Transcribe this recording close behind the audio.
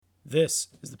This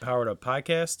is the Powered Up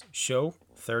Podcast, show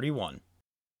 31.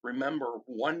 Remember,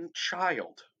 one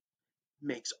child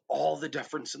makes all the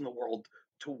difference in the world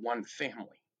to one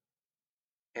family.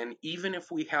 And even if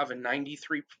we have a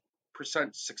 93%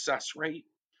 success rate,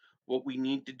 what we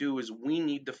need to do is we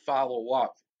need to follow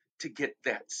up to get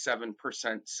that 7%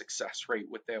 success rate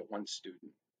with that one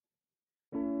student.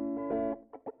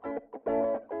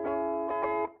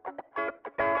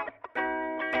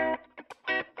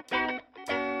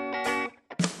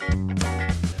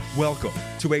 Welcome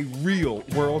to a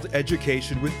real-world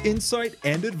education with insight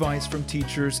and advice from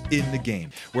teachers in the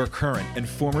game, where current and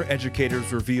former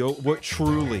educators reveal what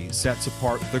truly sets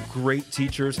apart the great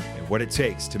teachers and what it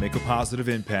takes to make a positive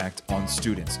impact on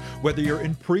students. Whether you're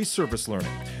in pre-service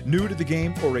learning, new to the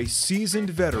game, or a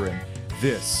seasoned veteran,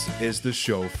 this is the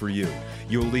show for you.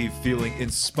 You'll leave feeling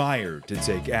inspired to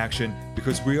take action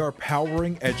because we are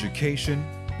powering education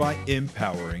by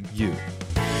empowering you.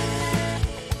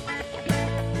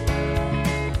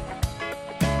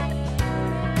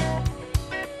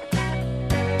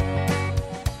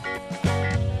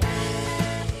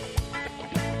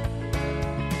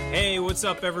 Hey, what's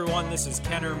up, everyone? This is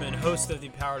Ken Erman, host of the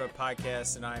Powered Up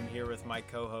Podcast, and I'm here with my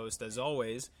co-host, as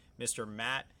always, Mr.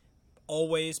 Matt,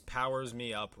 always powers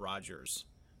me up Rogers.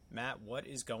 Matt, what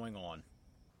is going on?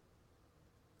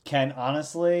 Ken,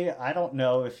 honestly, I don't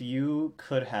know if you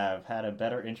could have had a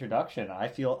better introduction. I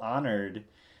feel honored.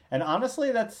 And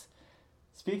honestly, that's,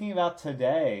 speaking about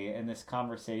today in this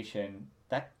conversation,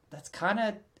 that's kind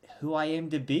of who I aim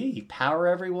to be. Power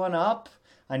everyone up.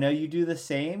 I know you do the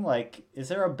same. Like, is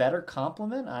there a better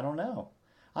compliment? I don't know.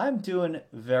 I'm doing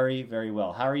very, very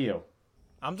well. How are you?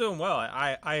 I'm doing well.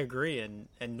 I agree, and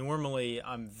normally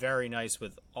I'm very nice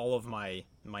with all of my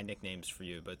nicknames for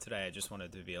you, but today I just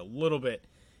wanted to be a little bit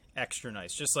extra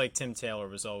nice, just like Tim Taylor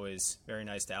was always very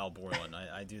nice to Al Borland.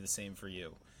 I do the same for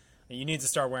you. You need to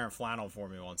start wearing flannel for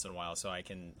me once in a while so I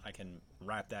can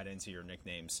wrap that into your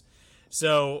nicknames.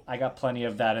 So I got plenty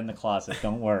of that in the closet.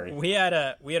 Don't worry. We had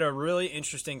a really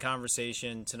interesting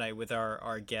conversation tonight with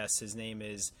our guest. His name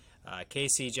is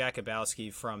Casey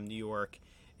Jakubowski from New York,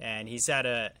 and he's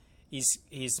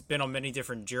been on many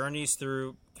different journeys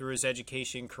through his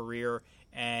education career,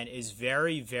 and is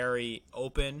very, very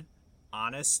open,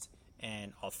 honest,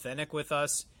 and authentic with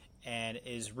us, and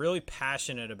is really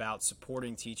passionate about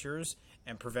supporting teachers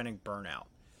and preventing burnout.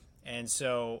 And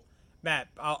so, Matt,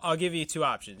 I'll give you two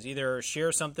options. Either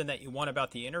share something that you want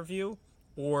about the interview,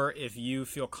 or if you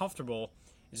feel comfortable,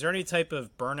 is there any type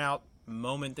of burnout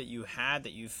moment that you had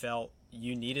that you felt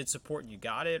you needed support and you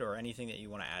got it, or anything that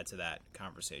you want to add to that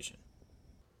conversation?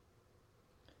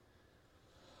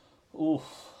 Ooh.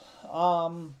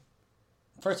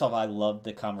 First off, I loved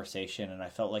the conversation, and I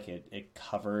felt like it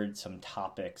covered some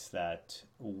topics that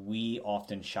we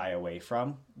often shy away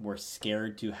from. We're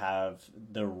scared to have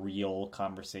the real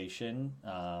conversation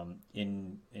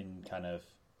in kind of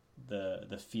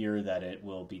the fear that it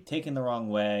will be taken the wrong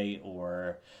way,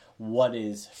 or what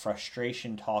is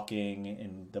frustration talking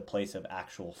in the place of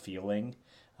actual feeling.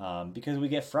 Because we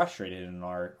get frustrated in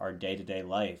our day-to-day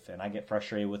life, and I get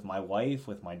frustrated with my wife,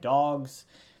 with my dogs.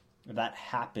 That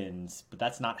happens, but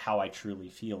that's not how I truly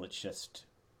feel. It's just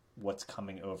what's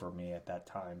coming over me at that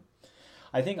time.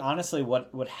 I think, honestly,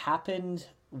 what happened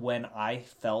when I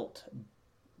felt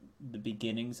the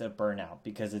beginnings of burnout,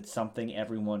 because it's something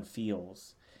everyone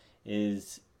feels,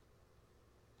 is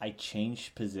I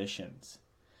changed positions.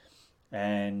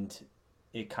 And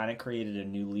it kind of created a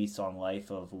new lease on life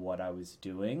of what I was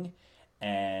doing.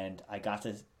 And I got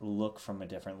to look from a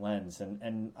different lens.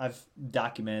 And I've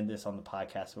documented this on the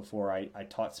podcast before. I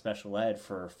taught special ed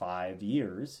for 5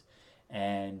 years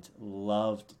and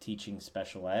loved teaching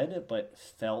special ed, but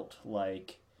felt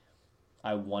like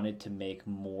I wanted to make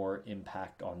more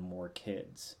impact on more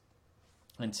kids.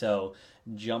 And so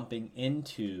jumping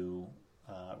into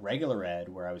regular ed,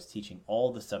 where I was teaching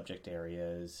all the subject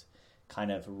areas,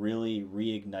 kind of really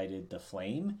reignited the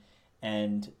flame.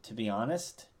 And to be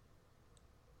honest,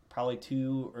 probably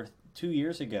 2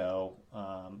 years ago,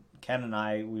 Ken and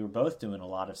I, we were both doing a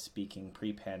lot of speaking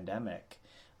pre-pandemic,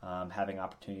 having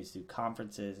opportunities to do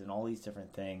conferences and all these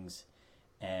different things.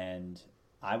 And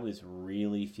I was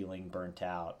really feeling burnt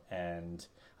out. And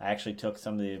I actually took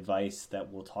some of the advice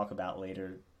that we'll talk about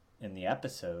later in the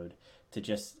episode to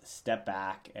just step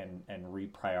back and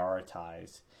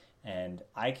reprioritize. And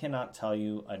I cannot tell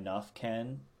you enough,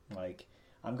 Ken, like,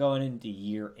 I'm going into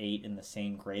year 8 in the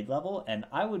same grade level, and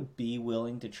I would be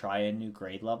willing to try a new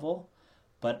grade level,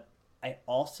 but I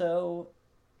also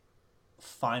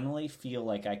finally feel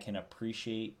like I can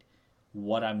appreciate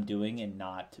what I'm doing and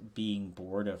not being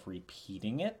bored of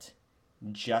repeating it.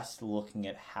 just looking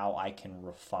at how I can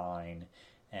refine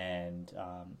and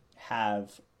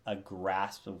have a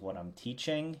grasp of what I'm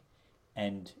teaching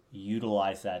and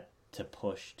utilize that to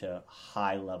push to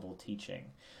high level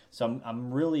teaching. So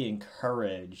I'm really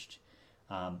encouraged.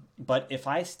 But if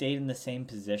I stayed in the same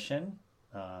position,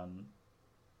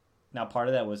 now part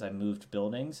of that was I moved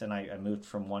buildings, and I moved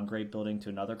from one great building to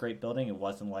another great building. It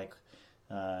wasn't like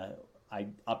I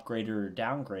upgraded or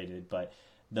downgraded, but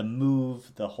the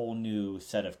move, the whole new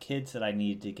set of kids that I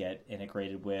needed to get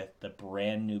integrated with, the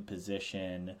brand new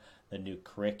position, the new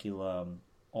curriculum,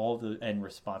 all the and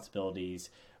responsibilities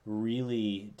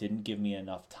really didn't give me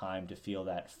enough time to feel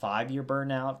that 5-year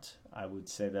burnout. I would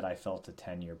say that I felt a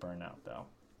 10-year burnout, though.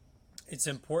 It's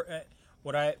important.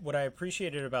 What I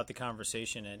appreciated about the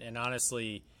conversation, and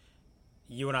honestly,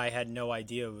 you and I had no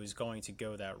idea it was going to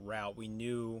go that route. We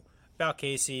knew about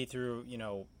Casey through,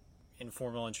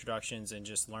 informal introductions and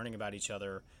just learning about each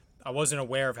other. I wasn't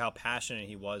aware of how passionate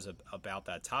he was about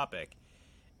that topic.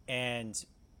 And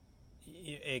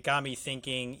it got me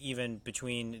thinking, even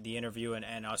between the interview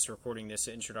and us recording this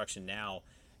introduction now,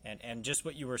 and just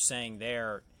what you were saying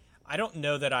there, I don't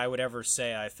know that I would ever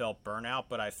say I felt burnout,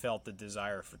 but I felt the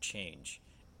desire for change.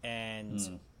 And,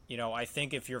 I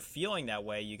think if you're feeling that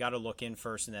way, you got to look in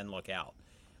first and then look out.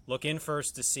 Look in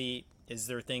first to see, is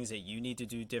there things that you need to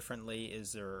do differently?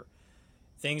 Is there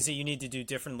things that you need to do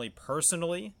differently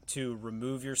personally to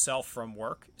remove yourself from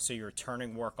work so you're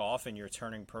turning work off and you're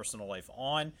turning personal life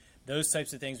on? Those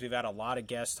types of things. We've had a lot of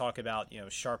guests talk about,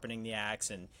 sharpening the axe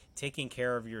and taking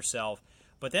care of yourself.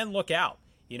 But then look out.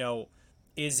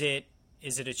 Is it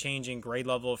a change in grade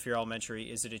level if you're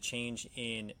elementary? Is it a change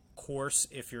in course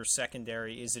if you're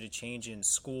secondary? Is it a change in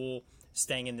school,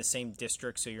 staying in the same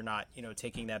district so you're not,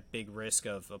 taking that big risk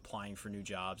of applying for new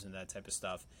jobs and that type of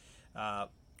stuff?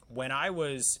 When I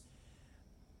was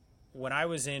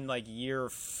in like year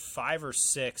 5 or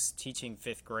 6 teaching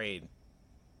 5th grade,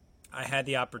 I had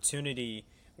the opportunity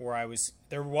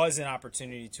there was an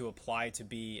opportunity to apply to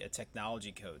be a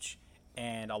technology coach.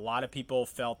 And a lot of people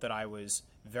felt that I was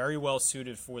very well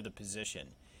suited for the position.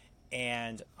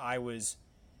 And I was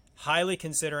highly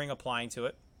considering applying to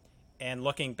it. And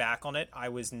looking back on it, I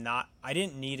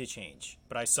didn't need a change,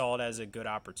 but I saw it as a good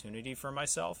opportunity for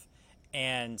myself.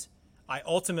 And I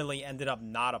ultimately ended up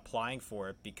not applying for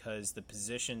it because the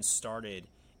position started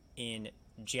in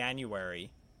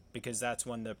January, because that's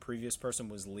when the previous person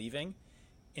was leaving,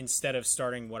 instead of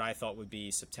starting what I thought would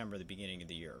be September, the beginning of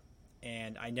the year.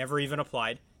 And I never even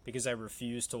applied because I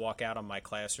refused to walk out of my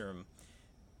classroom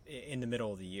in the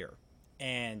middle of the year.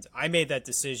 And I made that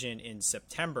decision in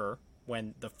September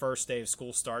when the first day of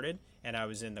school started and I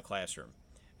was in the classroom.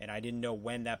 And I didn't know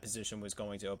when that position was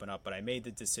going to open up, but I made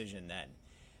the decision then.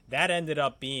 That ended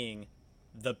up being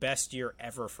the best year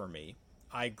ever for me.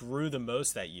 I grew the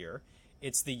most that year.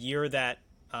 It's the year that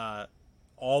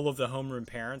all of the homeroom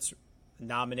parents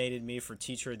nominated me for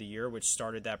Teacher of the Year, which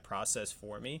started that process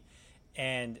for me.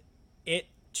 And it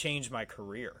changed my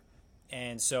career.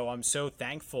 And so I'm so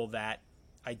thankful that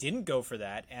I didn't go for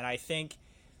that. And I think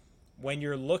when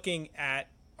you're looking at,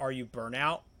 are you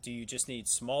burnout? Do you just need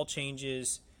small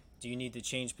changes? Do you need to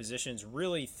change positions?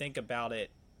 Really think about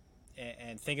it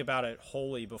and think about it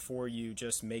wholly before you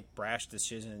just make brash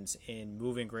decisions in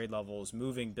moving grade levels,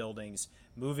 moving buildings,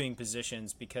 moving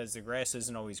positions, because the grass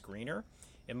isn't always greener.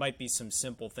 It might be some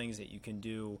simple things that you can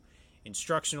do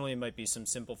instructionally. It might be some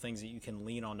simple things that you can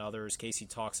lean on others. Casey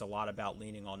talks a lot about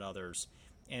leaning on others.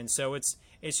 And so it's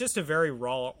just a very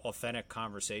raw, authentic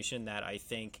conversation that I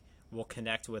think will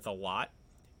connect with a lot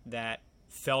that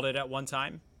felt it at one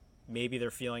time. Maybe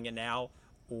they're feeling it now,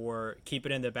 or keep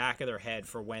it in the back of their head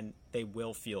for when they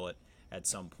will feel it at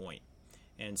some point.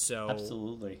 And so,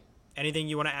 absolutely. Anything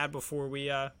you want to add before we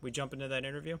jump into that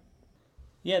interview?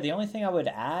 Yeah, the only thing I would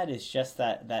add is just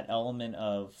that element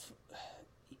of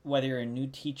whether you're a new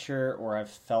teacher or I've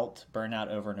felt burnout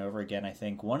over and over again. I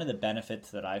think one of the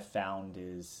benefits that I've found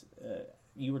is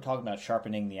you were talking about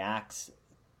sharpening the axe.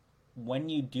 When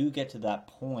you do get to that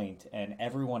point, and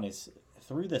everyone is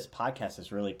through this podcast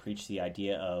has really preached the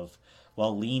idea of,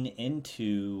 well, lean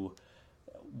into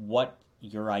what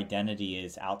your identity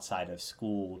is outside of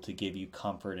school to give you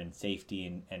comfort and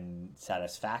safety and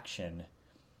satisfaction.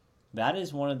 That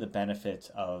is one of the benefits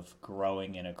of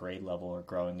growing in a grade level or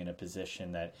growing in a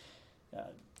position that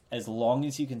as long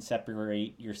as you can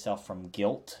separate yourself from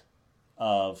guilt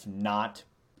of not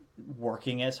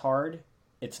working as hard,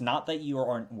 it's not that you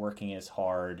aren't working as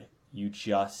hard, you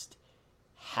just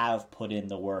have put in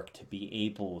the work to be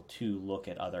able to look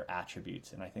at other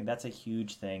attributes. And I think that's a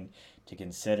huge thing to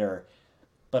consider.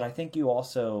 But I think you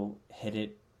also hit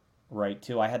it right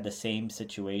too. I had the same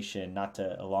situation, not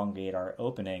to elongate our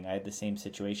opening. I had the same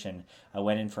situation. I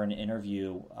went in for an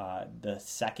interview the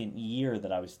second year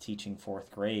that I was teaching fourth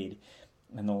grade,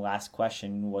 and the last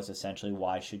question was essentially,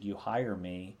 why should you hire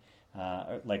me?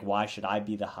 Like, why should I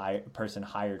be the person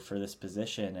hired for this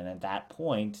position? And at that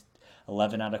point,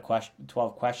 11 out of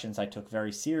 12 questions I took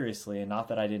very seriously. And not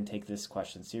that I didn't take this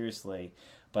question seriously,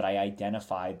 but I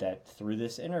identified that through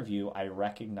this interview, I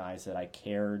recognized that I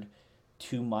cared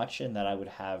too much and that I would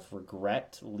have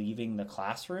regret leaving the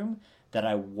classroom, that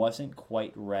I wasn't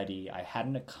quite ready. I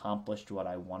hadn't accomplished what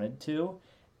I wanted to.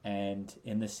 And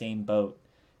in the same boat,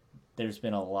 there's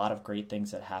been a lot of great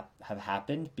things that have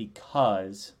happened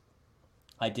because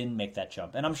I didn't make that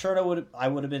jump. And I'm sure I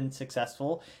would have been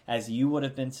successful, as you would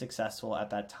have been successful at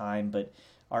that time, but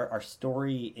our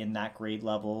story in that grade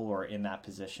level or in that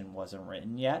position wasn't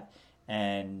written yet.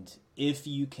 And if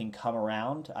you can come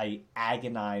around, I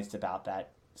agonized about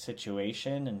that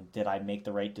situation and did I make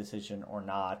the right decision or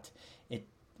not. It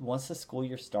Once the school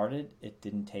year started, it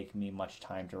didn't take me much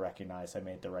time to recognize I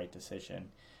made the right decision.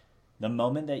 The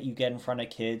moment that you get in front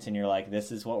of kids and you're like,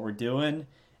 this is what we're doing,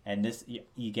 and this,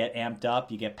 you get amped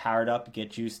up, you get powered up, you get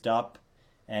juiced up,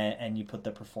 and you put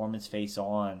the performance face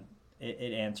on,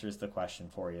 it answers the question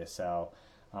for you. So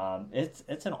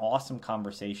it's an awesome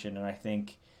conversation, and I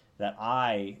think that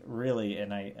I really,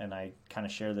 and I kind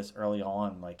of share this early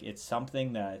on, like, it's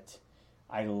something that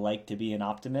I like to be an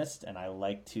optimist, and I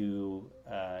like to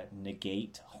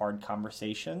negate hard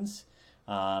conversations,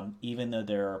 even though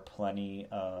there are plenty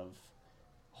of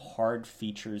hard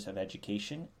features of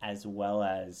education as well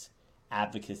as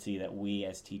advocacy that we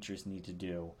as teachers need to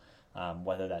do,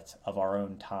 whether that's of our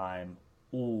own time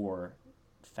or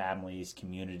families,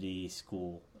 community,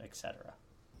 school, etc.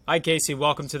 Hi, Casey.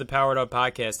 Welcome to the Powered Up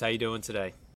Podcast. How you doing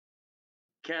today?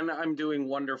 Ken, I'm doing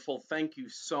wonderful. Thank you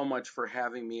so much for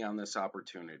having me on this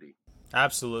opportunity.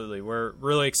 Absolutely. We're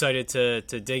really excited to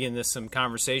dig into some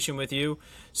conversation with you.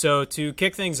 So to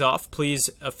kick things off, please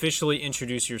officially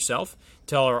introduce yourself.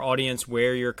 Tell our audience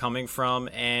where you're coming from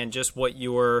and just what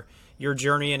your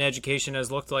journey in education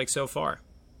has looked like so far.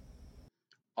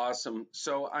 Awesome.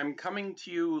 So I'm coming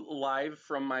to you live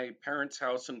from my parents'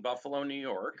 house in Buffalo, New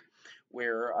York,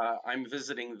 where I'm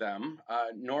visiting them.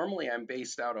 Normally, I'm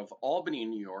based out of Albany,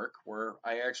 New York, where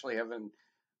I actually have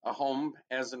a home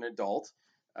as an adult.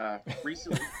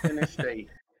 Recently finished a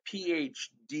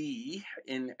PhD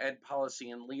in Ed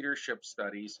Policy and Leadership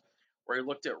Studies, where I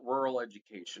looked at rural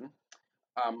education.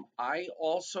 I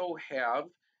also have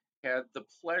had the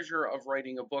pleasure of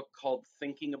writing a book called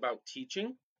Thinking About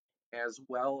Teaching, as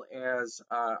well as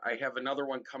I have another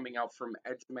one coming out from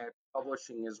EdgeMatch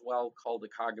Publishing as well called The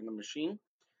Cog in the Machine.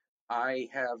 I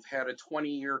have had a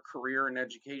 20-year career in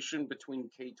education between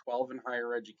K-12 and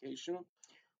higher education,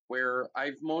 where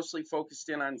I've mostly focused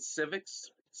in on civics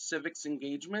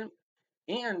engagement,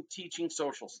 and teaching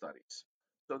social studies.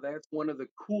 So that's one of the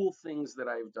cool things that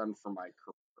I've done for my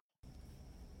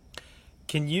career.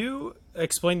 Can you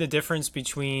explain the difference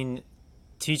between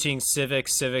teaching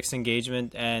civics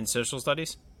engagement, and social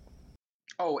studies?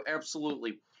 Oh,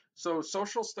 absolutely. So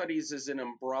social studies is an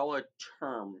umbrella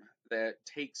term that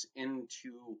takes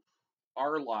into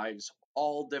our lives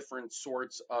all different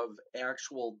sorts of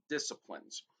actual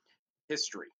disciplines: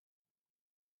 history,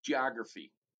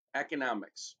 geography,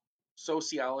 economics,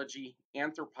 sociology,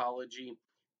 anthropology,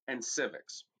 and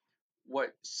civics.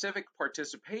 What civic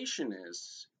participation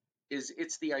is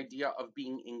it's the idea of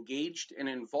being engaged and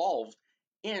involved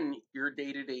in your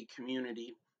day-to-day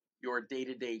community, your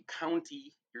day-to-day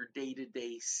county, your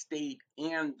day-to-day state,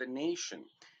 and the nation.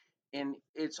 And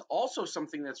it's also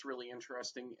something that's really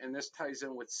interesting, and this ties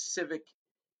in with civic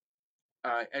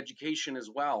education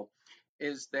as well,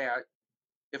 is that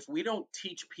if we don't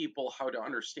teach people how to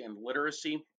understand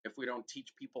literacy, if we don't teach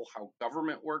people how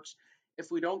government works,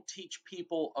 if we don't teach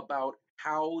people about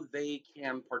how they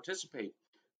can participate,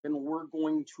 then we're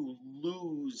going to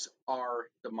lose our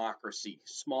democracy,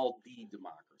 small d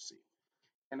democracy.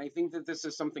 And I think that this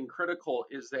is something critical,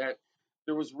 is that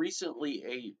there was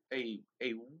recently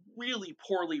a really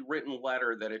poorly written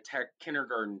letter that attacked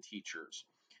kindergarten teachers.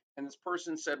 And this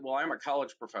person said, well, I'm a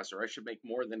college professor. I should make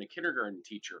more than a kindergarten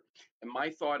teacher. And my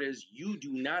thought is, you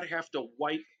do not have to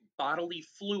wipe bodily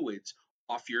fluids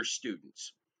off your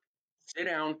students. Sit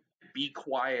down, be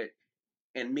quiet,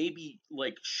 and maybe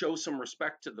like show some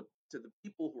respect to the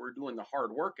people who are doing the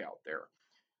hard work out there.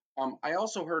 I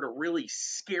also heard a really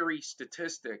scary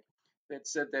statistic that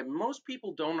said that most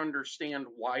people don't understand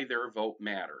why their vote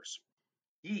matters.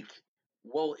 Eek.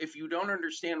 Well, if you don't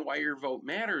understand why your vote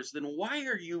matters, then why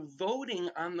are you voting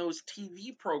on those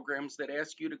TV programs that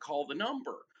ask you to call the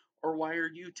number? Or why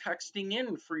are you texting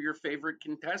in for your favorite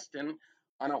contestant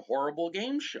on a horrible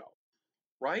game show?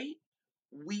 Right?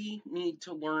 We need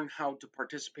to learn how to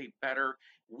participate better.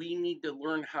 We need to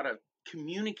learn how to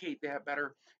communicate that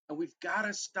better. And we've got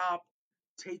to stop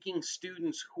taking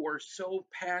students who are so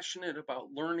passionate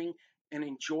about learning and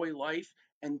enjoy life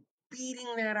and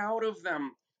beating that out of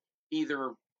them,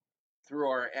 either through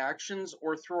our actions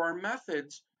or through our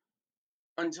methods,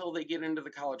 until they get into the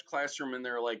college classroom and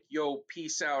they're like, yo,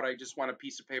 peace out. I just want a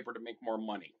piece of paper to make more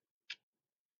money.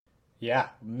 Yeah,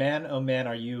 man, oh man,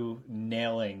 are you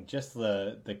nailing just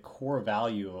the core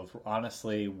value of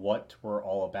honestly what we're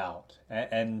all about.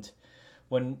 And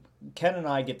when Ken and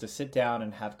I get to sit down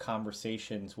and have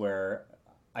conversations where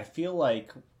I feel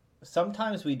like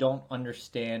sometimes we don't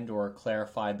understand or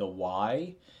clarify the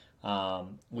why,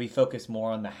 we focus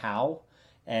more on the how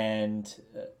and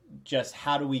just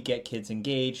how do we get kids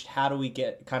engaged? How do we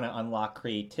get kind of unlock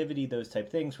creativity, those type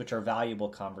of things, which are valuable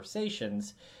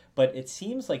conversations. But it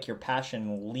seems like your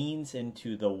passion leans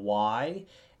into the why,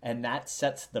 and that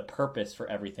sets the purpose for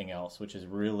everything else, which is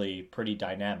really pretty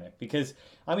dynamic. Because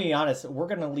I'm gonna be honest, we're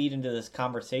gonna lead into this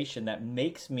conversation that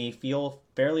makes me feel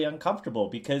fairly uncomfortable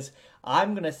because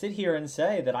I'm gonna sit here and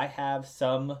say that I have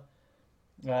some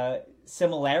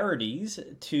similarities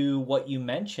to what you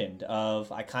mentioned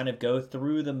of I kind of go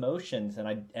through the motions and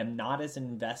I am not as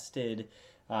invested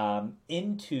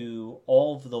into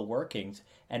all of the workings,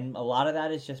 and a lot of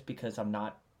that is just because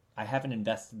I haven't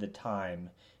invested the time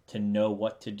to know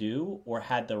what to do or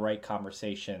had the right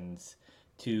conversations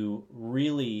to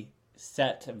really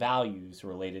set values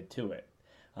related to it.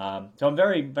 So I'm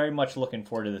very, very much looking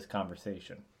forward to this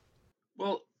conversation.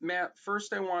 Well, Matt,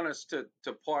 first I want us to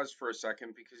pause for a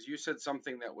second because you said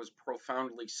something that was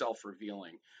profoundly self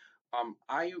revealing.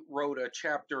 I wrote a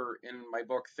chapter in my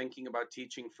book, Thinking About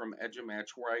Teaching from Edge of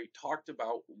Match, where I talked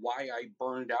about why I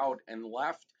burned out and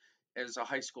left as a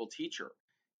high school teacher.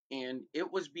 And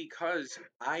it was because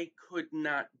I could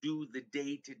not do the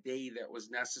day to day that was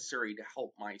necessary to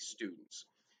help my students.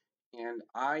 And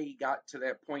I got to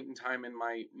that point in time in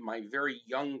my very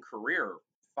young career,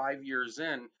 5 years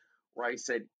in, where I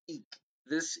said, eek,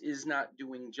 this is not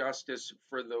doing justice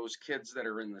for those kids that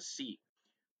are in the seat.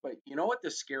 But you know what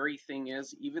the scary thing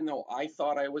is? Even though I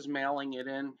thought I was mailing it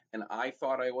in and I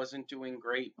thought I wasn't doing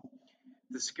great,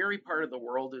 the scary part of the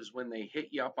world is when they hit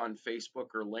you up on Facebook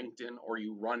or LinkedIn or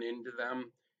you run into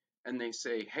them and they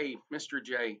say, hey, Mr.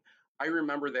 J, I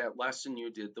remember that lesson you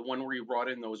did, the one where you brought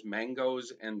in those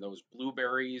mangoes and those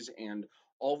blueberries and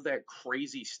all of that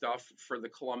crazy stuff for the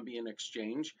Columbian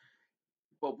Exchange.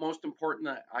 But most important,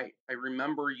 I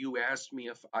remember you asked me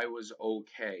if I was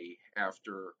okay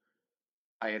after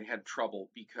I had had trouble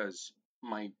because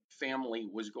my family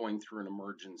was going through an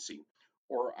emergency.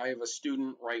 Or I have a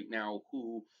student right now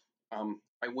who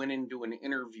I went into an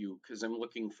interview because I'm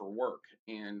looking for work,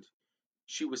 and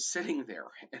she was sitting there,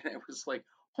 and I was like,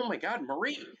 "Oh my God,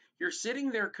 Marie, you're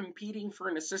sitting there competing for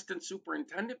an assistant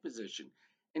superintendent position."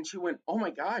 And she went, "Oh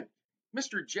my God,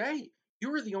 Mr. J,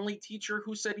 you were the only teacher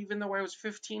who said even though I was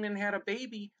 15 and had a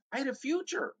baby, I had a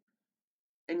future."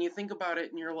 And you think about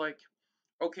it, and you're like,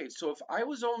 okay, so if I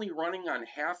was only running on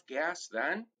half gas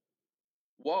then,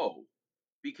 whoa,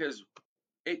 because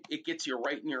it gets you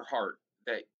right in your heart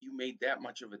that you made that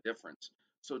much of a difference.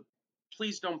 So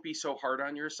please don't be so hard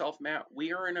on yourself, Matt.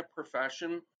 We are in a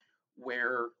profession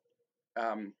where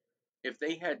um, if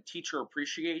they had Teacher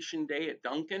Appreciation Day at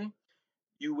Duncan,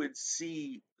 you would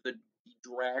see the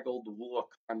draggled look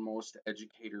on most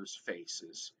educators'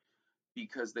 faces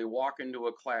because they walk into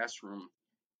a classroom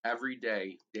every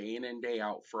day, day in and day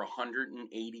out, for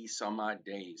 180 some odd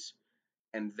days.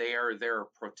 And they are there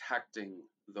protecting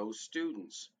those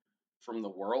students from the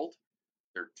world.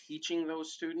 They're teaching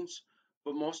those students,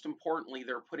 but most importantly,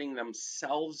 they're putting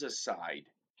themselves aside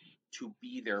to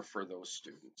be there for those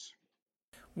students.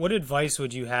 What advice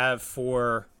would you have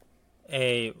for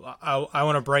I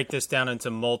want to break this down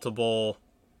into multiple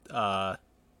uh,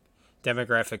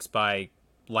 demographics by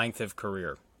length of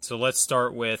career. So let's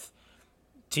start with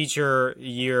teacher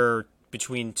year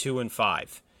between 2 and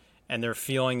 5, and they're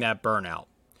feeling that burnout.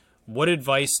 What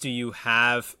advice do you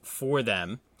have for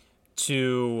them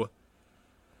to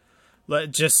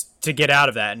just to get out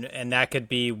of that? And that could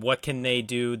be what can they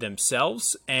do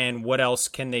themselves, and what else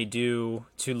can they do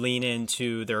to lean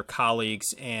into their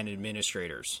colleagues and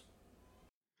administrators?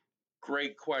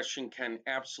 Great question, Ken.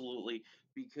 Absolutely.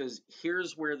 Because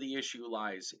here's where the issue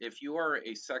lies. If you are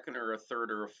a second or a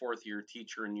third or a fourth year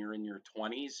teacher and you're in your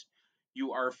 20s,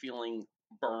 you are feeling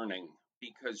burning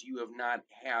because you have not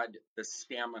had the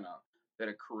stamina that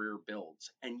a career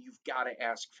builds, and you've got to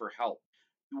ask for help.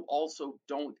 You also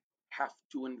don't have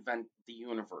to invent the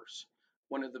universe.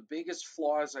 One of the biggest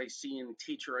flaws I see in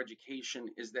teacher education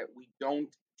is that we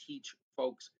don't teach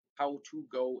folks how to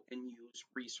go and use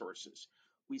resources.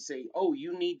 We say, oh,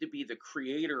 you need to be the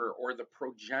creator or the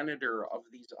progenitor of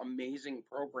these amazing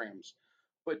programs.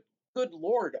 But good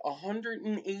Lord,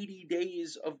 180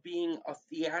 days of being a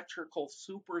theatrical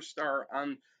superstar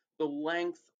on the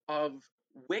length of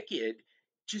Wicked,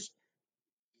 just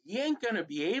you ain't gonna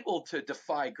be able to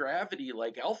defy gravity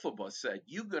like Elphaba said.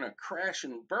 You're gonna crash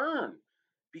and burn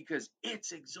because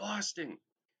it's exhausting.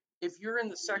 If you're in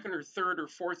the second or third or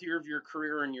fourth year of your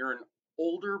career and you're an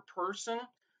older person,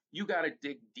 you got to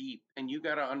dig deep and you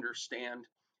got to understand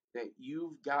that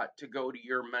you've got to go to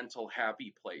your mental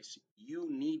happy place. You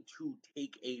need to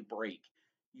take a break.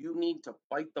 You need to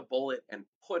bite the bullet and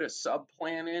put a sub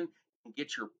plan in and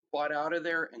get your butt out of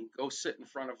there and go sit in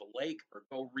front of a lake or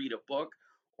go read a book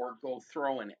or go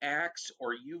throw an axe,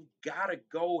 or you've got to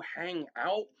go hang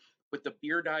out with the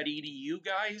beer.edu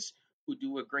guys who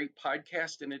do a great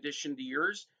podcast in addition to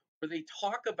yours, where they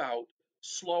talk about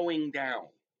slowing down.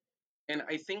 And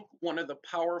I think one of the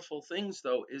powerful things,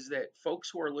 though, is that folks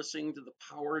who are listening to the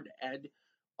Powered Ed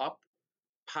Up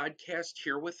podcast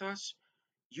here with us,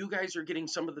 you guys are getting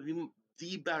some of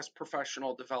the best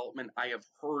professional development I have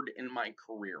heard in my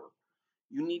career.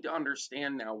 You need to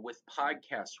understand now with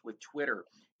podcasts, with Twitter,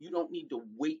 you don't need to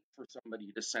wait for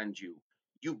somebody to send you.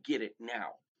 You get it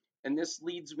now. And this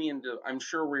leads me into, I'm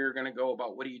sure where you're going to go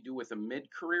about what do you do with a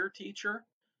mid-career teacher?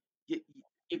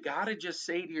 You got to just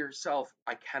say to yourself,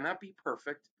 I cannot be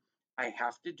perfect. I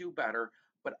have to do better,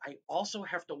 but I also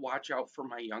have to watch out for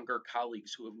my younger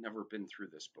colleagues who have never been through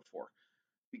this before.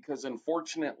 Because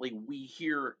unfortunately, we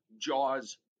hear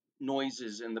Jaws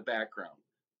noises in the background.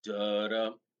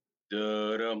 Da-dum,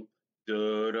 da-dum,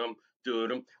 da-dum,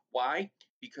 da-dum. Why?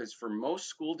 Because for most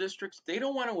school districts, they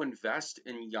don't want to invest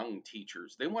in young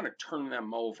teachers. They want to turn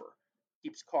them over.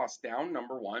 Keeps costs down,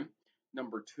 number one.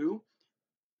 Number two,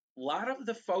 a lot of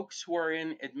the folks who are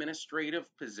in administrative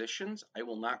positions, I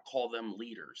will not call them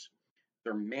leaders.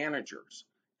 They're managers,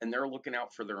 and they're looking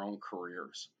out for their own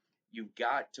careers. You've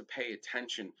got to pay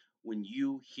attention when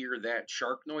you hear that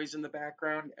shark noise in the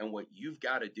background, and what you've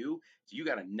got to do is you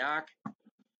got to knock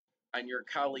on your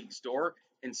colleague's door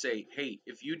and say, hey,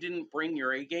 if you didn't bring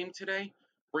your A game today,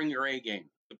 bring your A game.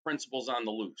 The principal's on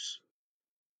the loose.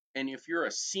 And if you're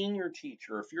a senior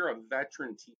teacher, if you're a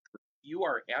veteran teacher, you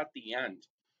are at the end.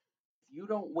 If you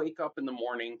don't wake up in the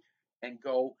morning and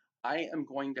go, I am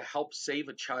going to help save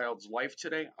a child's life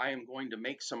today, I am going to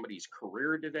make somebody's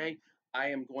career today, I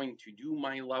am going to do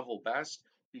my level best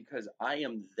because I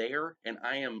am there and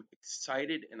I am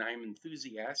excited and I am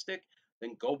enthusiastic,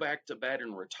 then go back to bed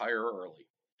and retire early.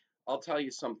 I'll tell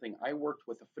you something, I worked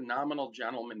with a phenomenal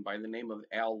gentleman by the name of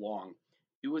Al Long.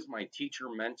 He was my teacher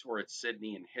mentor at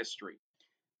Sydney in history.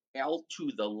 Al,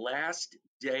 to the last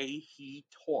day he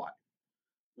taught,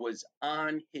 was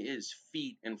on his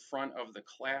feet in front of the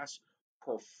class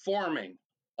performing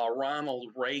a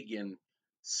Ronald Reagan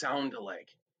sound-alike.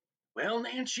 Well,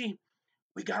 Nancy,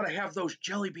 we got to have those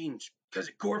jelly beans because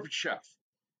of Gorbachev.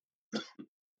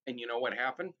 And you know what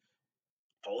happened?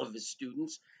 All of his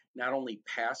students not only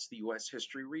passed the U.S.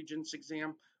 History Regents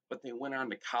exam, but they went on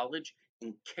to college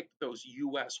and kicked those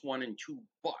U.S. 1 and 2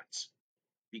 butts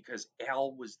because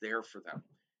Al was there for them.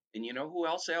 And you know who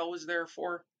else Al was there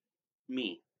for?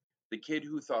 Me, the kid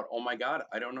who thought, oh my God,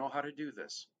 I don't know how to do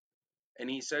this. And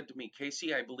he said to me,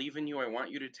 Casey, I believe in you. I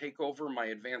want you to take over my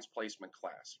advanced placement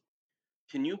class.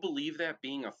 Can you believe that,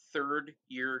 being a third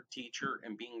year teacher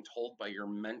and being told by your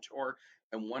mentor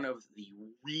and one of the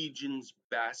region's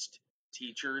best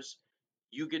teachers,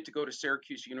 you get to go to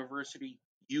Syracuse University,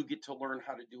 you get to learn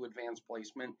how to do advanced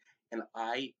placement, and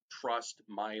I trust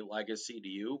my legacy to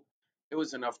you? It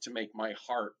was enough to make my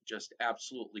heart just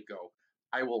absolutely go,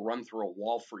 I will run through a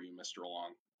wall for you, Mr.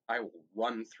 Long. I will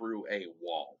run through a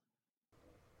wall.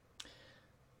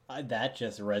 That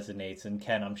just resonates. And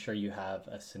Ken, I'm sure you have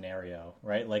a scenario,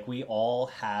 right? Like we all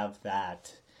have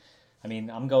that. I mean,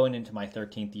 I'm going into my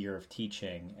 13th year of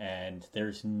teaching, and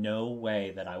there's no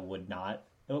way that I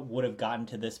would have gotten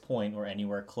to this point or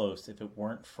anywhere close if it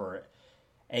weren't for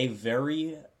a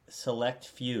very select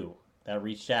few that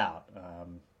reached out.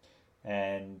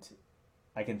 And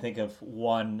I can think of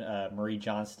one, Marie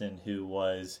Johnston, who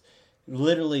was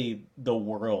literally the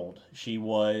world. She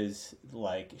was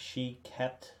like, she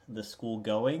kept the school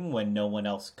going when no one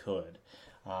else could.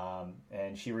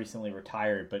 And she recently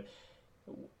retired. But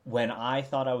when I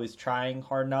thought I was trying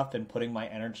hard enough and putting my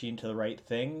energy into the right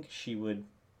thing, she would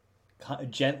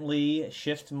gently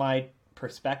shift my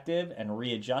perspective and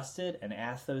readjust it and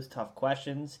ask those tough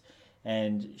questions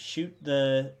and shoot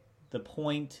the the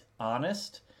point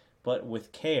honest, but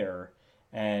with care.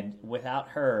 And without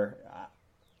her,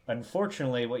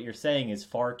 unfortunately, what you're saying is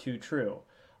far too true.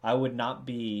 I would not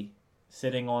be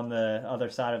sitting on the other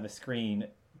side of the screen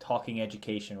talking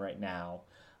education right now.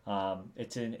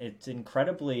 It's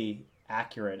incredibly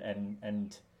accurate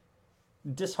and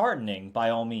disheartening by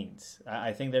all means.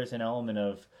 I think there's an element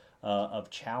of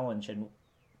challenge, and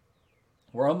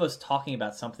we're almost talking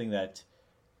about something that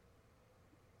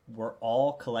we're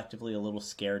all collectively a little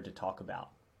scared to talk about,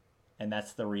 and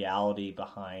that's the reality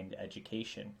behind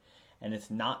education. And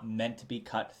it's not meant to be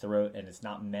cutthroat, and it's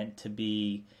not meant to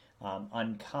be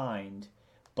unkind,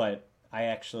 but I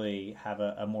actually have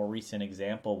a more recent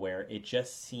example where it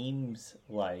just seems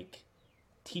like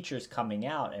teachers coming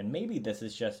out, and maybe this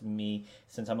is just me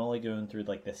since I'm only going through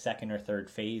like the second or third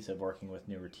phase of working with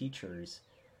newer teachers,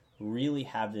 really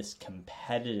have this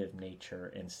competitive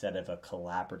nature instead of a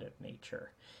collaborative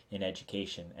nature in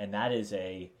education. And that is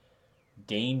a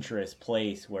dangerous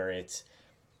place where it's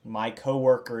my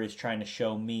coworker is trying to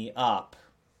show me up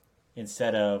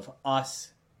instead of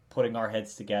us putting our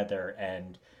heads together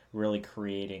and really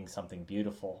creating something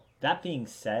beautiful. That being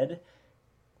said,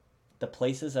 the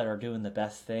places that are doing the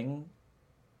best thing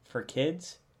for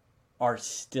kids are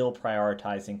still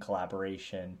prioritizing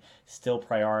collaboration, still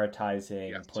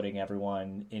prioritizing putting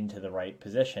everyone into the right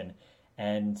position.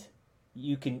 And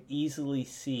you can easily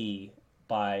see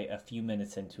by a few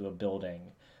minutes into a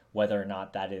building whether or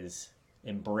not that is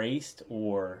embraced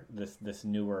or this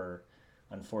newer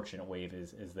unfortunate wave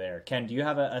is there. Ken, do you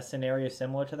have a scenario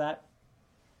similar to that?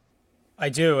 I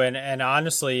do, and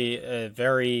honestly, a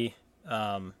very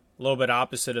little bit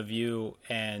opposite of you,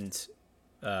 and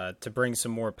to bring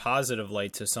some more positive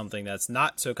light to something that's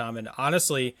not so common.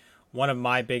 Honestly, one of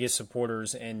my biggest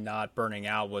supporters in not burning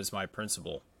out was my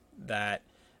principal that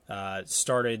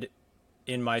started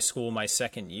in my school my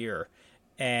second year,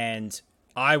 and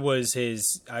I was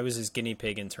his guinea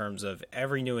pig in terms of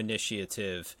every new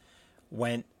initiative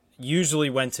usually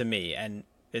went to me. And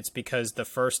it's because the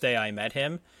first day I met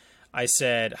him, I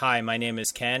said, "Hi, my name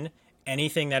is Ken.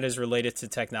 Anything that is related to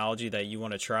technology that you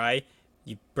want to try,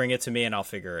 you bring it to me and I'll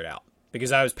figure it out."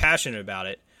 Because I was passionate about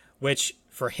it, which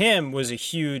for him was a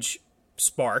huge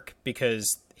spark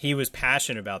because he was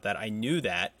passionate about that. I knew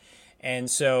that. And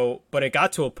so, but it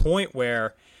got to a point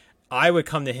where I would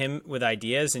come to him with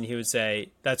ideas and he would say,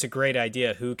 "That's a great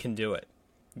idea. Who can do it?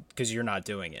 Because you're not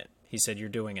doing it." He said, "You're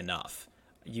doing enough.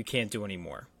 You can't do any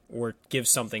more, or give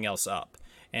something else up."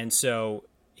 And so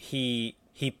he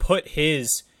put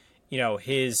his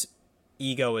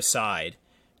ego aside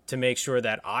to make sure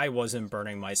that I wasn't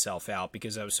burning myself out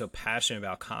because I was so passionate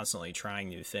about constantly trying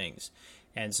new things.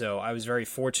 And so I was very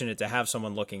fortunate to have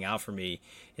someone looking out for me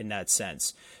in that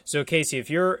sense. So Casey, if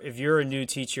you're a new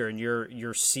teacher and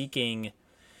you're seeking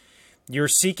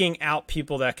out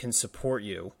people that can support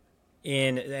you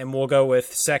and we'll go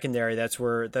with secondary, that's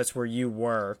where you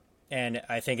were, and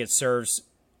I think it serves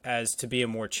as to be a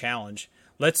more challenge.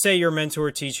 Let's say your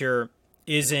mentor teacher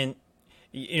isn't,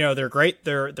 they're great,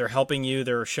 they're helping you,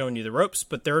 they're showing you the ropes,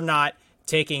 but they're not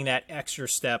taking that extra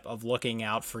step of looking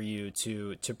out for you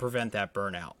to prevent that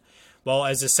burnout. Well,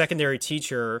 as a secondary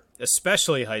teacher,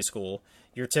 especially high school,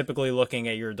 you're typically looking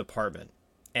at your department,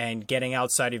 and getting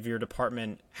outside of your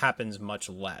department happens much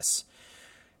less.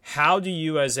 How do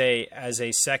you, as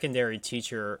a secondary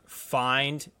teacher,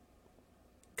 find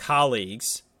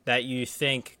colleagues that you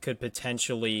think could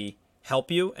potentially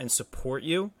help you and support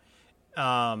you?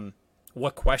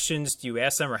 What questions do you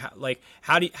ask them, or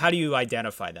how do you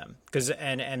identify them? Because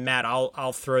and Matt,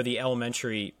 I'll throw the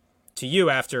elementary to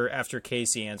you after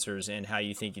Casey answers and how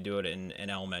you think you do it in an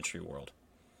elementary world.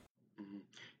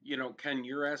 Ken,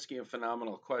 you're asking a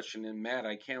phenomenal question, and Matt,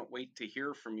 I can't wait to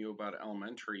hear from you about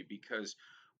elementary, because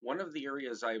one of the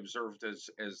areas I observed as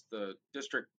the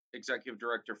district executive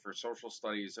director for social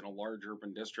studies in a large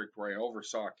urban district where I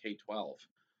oversaw K-12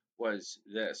 was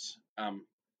this.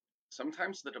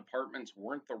 Sometimes the departments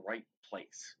weren't the right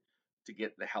place to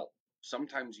get the help.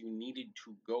 Sometimes you needed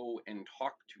to go and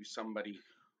talk to somebody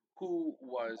who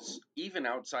was even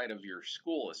outside of your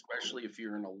school, especially if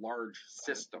you're in a large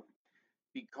system,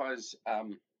 because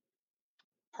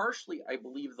partially I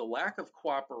believe the lack of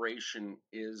cooperation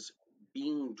is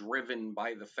being driven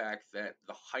by the fact that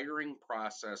the hiring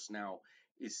process now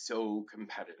is so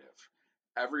competitive.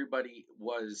 Everybody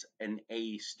was an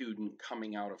A student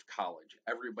coming out of college.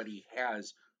 Everybody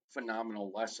has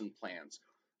phenomenal lesson plans.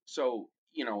 So,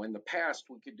 in the past,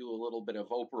 we could do a little bit of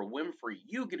Oprah Winfrey.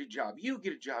 You get a job, you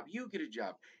get a job, you get a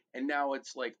job. And now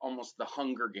it's like almost the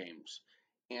Hunger Games.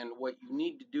 And what you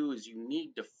need to do is you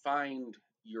need to find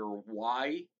your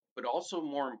why but also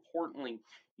more importantly,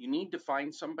 you need to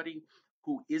find somebody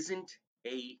who isn't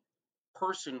a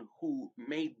person who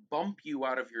may bump you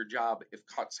out of your job if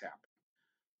cuts happen.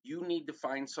 You need to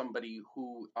find somebody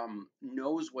who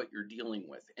knows what you're dealing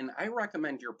with. And I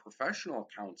recommend your professional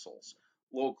counsels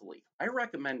locally. I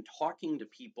recommend talking to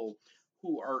people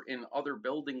who are in other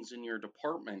buildings in your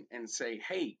department and say,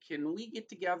 hey, can we get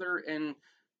together and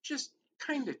just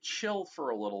kind of chill for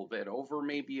a little bit over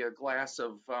maybe a glass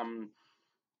of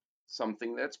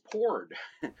something that's poured,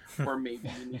 or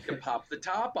maybe you need to pop the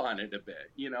top on it a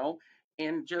bit,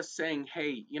 and just saying,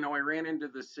 hey, I ran into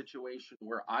this situation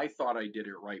where I thought I did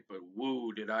it right, but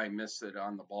woo, did I miss it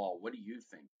on the ball? What do you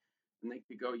think? And they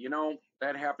could go,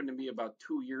 that happened to me about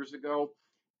 2 years ago.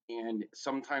 And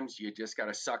sometimes you just got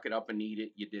to suck it up and eat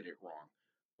it. You did it wrong.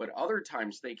 But other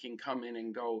times they can come in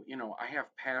and go, I have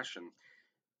passion.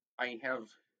 I have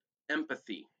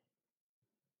empathy.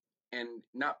 And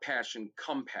not passion,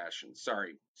 compassion.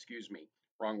 Sorry, excuse me,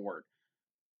 wrong word.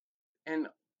 And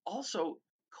also,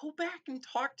 go back and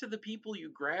talk to the people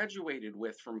you graduated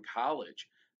with from college.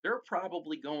 They're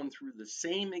probably going through the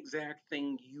same exact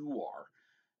thing you are.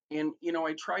 And,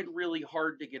 I tried really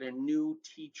hard to get a new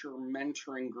teacher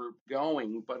mentoring group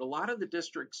going, but a lot of the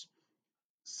districts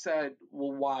said,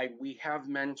 well, why? We have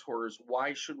mentors.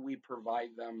 Why should we provide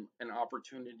them an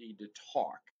opportunity to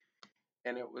talk?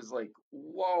 And it was like,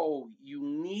 whoa, you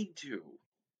need to,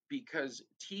 because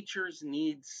teachers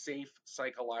need safe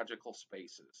psychological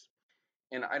spaces.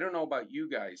 And I don't know about you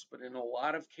guys, but in a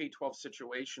lot of K-12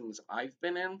 situations I've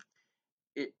been in,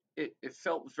 it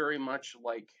felt very much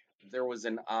like there was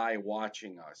an eye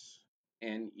watching us.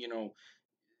 And,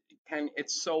 Ken,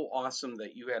 it's so awesome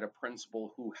that you had a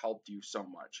principal who helped you so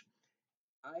much.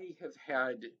 I have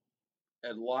had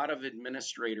a lot of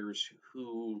administrators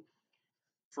who,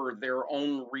 for their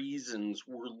own reasons,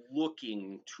 were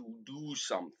looking to do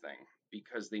something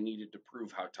because they needed to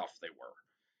prove how tough they were.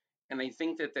 And I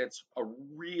think that that's a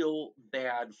real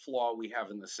bad flaw we have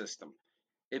in the system.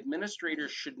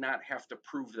 Administrators should not have to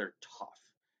prove they're tough.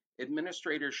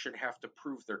 Administrators should have to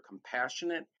prove they're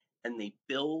compassionate, and they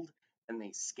build and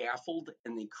they scaffold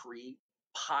and they create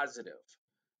positive,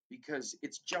 because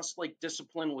it's just like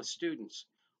discipline with students.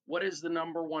 What is the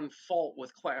number one fault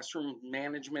with classroom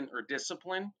management or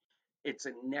discipline? It's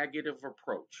a negative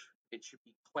approach. It should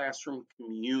be classroom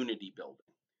community building.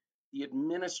 The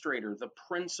administrator, the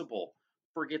principal,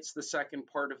 forgets the second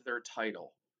part of their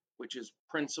title, which is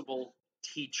principal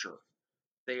teacher.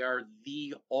 They are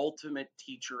the ultimate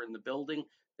teacher in the building.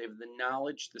 They have the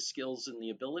knowledge, the skills, and the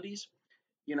abilities.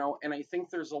 And I think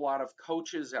there's a lot of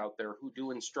coaches out there who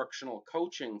do instructional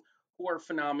coaching who are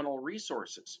phenomenal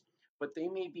resources, but they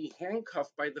may be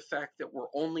handcuffed by the fact that we're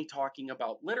only talking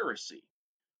about literacy.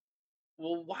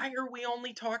 Well, why are we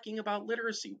only talking about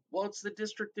literacy? Well, it's the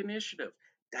district initiative.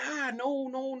 No,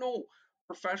 no, no.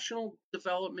 Professional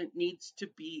development needs to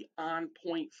be on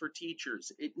point for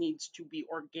teachers. It needs to be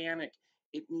organic.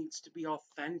 It needs to be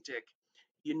authentic.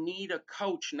 You need a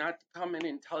coach not to come in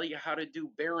and tell you how to do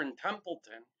Baron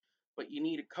Templeton, but you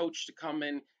need a coach to come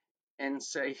in and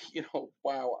say,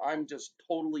 wow, I'm just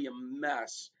totally a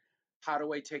mess. How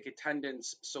do I take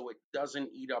attendance so it doesn't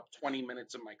eat up 20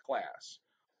 minutes of my class?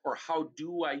 Or how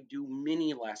do I do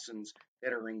mini lessons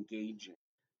that are engaging?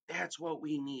 That's what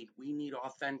we need. We need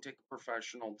authentic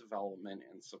professional development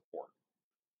and support.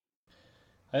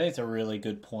 I think it's a really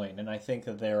good point, and I think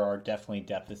that there are definitely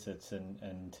deficits,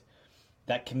 and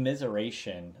that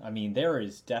commiseration. I mean, there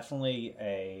is definitely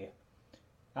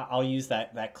I'll use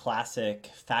that classic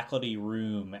faculty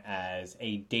room as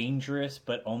a dangerous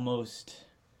but almost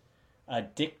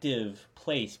addictive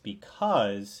place,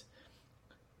 because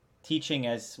teaching,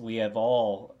 as we have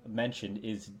all mentioned,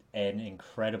 is an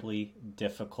incredibly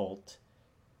difficult.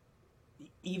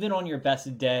 Even on your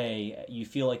best day, you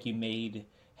feel like you made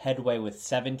headway with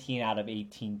 17 out of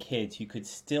 18 kids. You could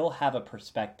still have a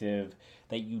perspective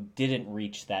that you didn't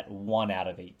reach that 1 out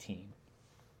of 18.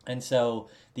 And so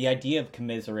the idea of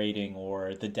commiserating,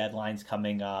 or the deadline's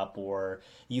coming up, or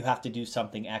you have to do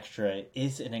something extra,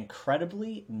 is an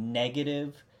incredibly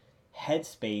negative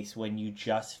headspace when you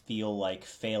just feel like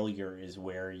failure is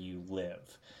where you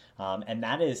live. And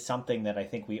that is something that I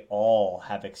think we all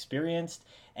have experienced.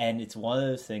 And it's one of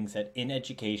those things that in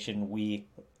education we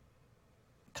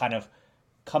kind of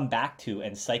come back to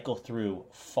and cycle through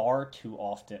far too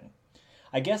often.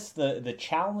 I guess the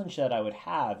challenge that I would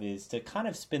have is to kind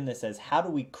of spin this as, how do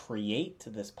we create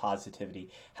this positivity?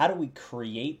 How do we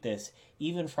create this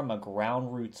even from a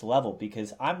ground roots level?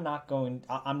 Because I'm not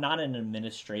an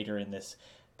administrator in this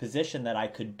position that I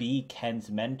could be Ken's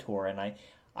mentor, and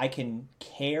I can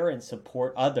care and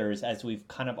support others, as we've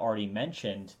kind of already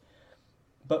mentioned.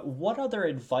 But what other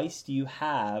advice do you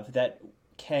have that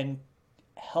can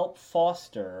help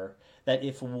foster that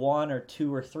if one or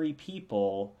two or three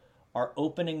people are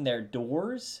opening their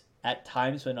doors at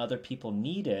times when other people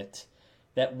need it,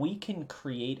 that we can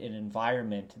create an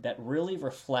environment that really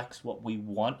reflects what we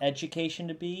want education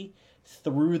to be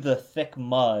through the thick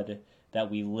mud that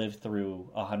we live through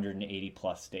 180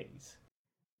 plus days?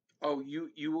 Oh,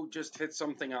 you just hit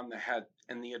something on the head,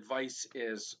 and the advice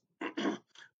is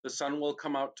the sun will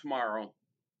come out tomorrow.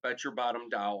 Bet your bottom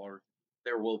dollar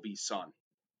there will be sun.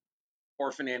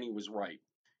 Orphan Annie was right.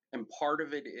 And part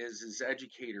of it is as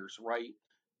educators, right?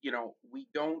 We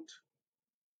don't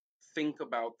think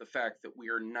about the fact that we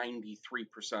are 93%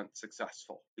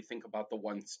 successful. We think about the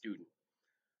one student.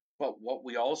 But what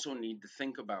we also need to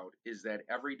think about is that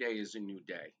every day is a new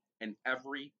day, and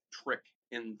every trick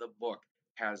in the book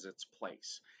has its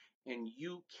place. And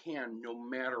you can, no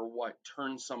matter what,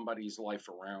 turn somebody's life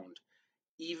around.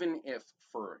 Even if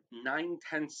for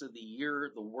 9/10 of the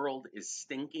year the world is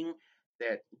stinking,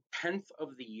 that 10th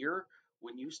of the year,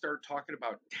 when you start talking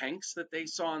about tanks that they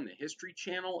saw on the History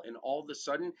Channel, and all of a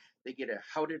sudden they get a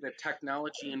how did a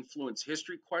technology influence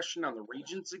history question on the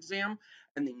Regents exam,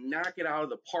 and they knock it out of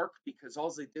the park because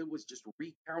all they did was just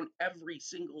recount every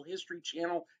single History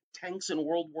Channel tanks in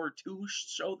World War II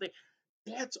show.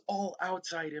 That's all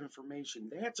outside information.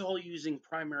 That's all using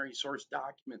primary source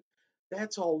document.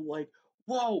 That's all like,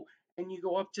 whoa. And you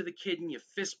go up to the kid and you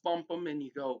fist bump him and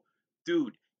you go,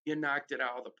 dude, you knocked it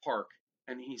out of the park.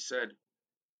 And he said,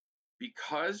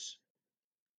 because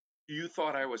you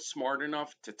thought I was smart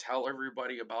enough to tell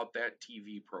everybody about that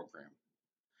TV program.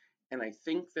 And I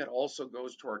think that also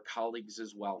goes to our colleagues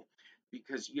as well,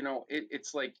 because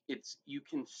it's like you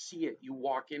can see it. You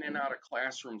walk in and out of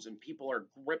classrooms and people are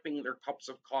gripping their cups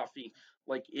of coffee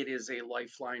like it is a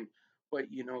lifeline.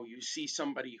 But you see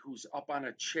somebody who's up on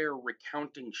a chair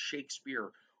recounting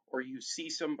Shakespeare, or you see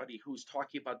somebody who's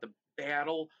talking about the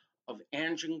Battle of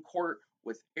Agincourt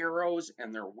with arrows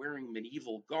and they're wearing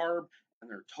medieval garb and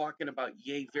they're talking about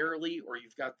yea verily, or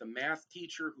you've got the math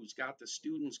teacher who's got the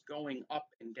students going up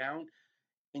and down.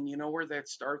 And you know where that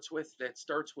starts with? That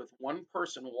starts with one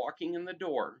person walking in the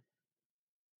door,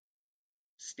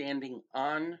 standing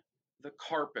on the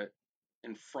carpet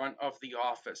in front of the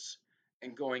office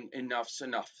and going, enough's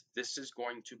enough. This is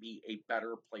going to be a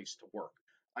better place to work.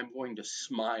 I'm going to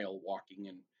smile walking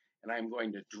in, and I'm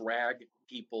going to drag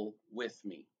people with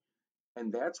me.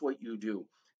 And that's what you do.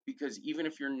 Because even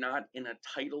if you're not in a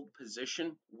titled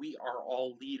position, we are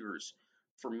all leaders.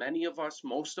 For many of us,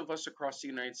 most of us across the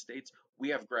United States, we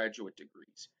have graduate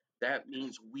degrees. That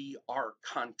means we are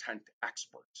content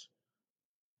experts.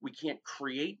 We can't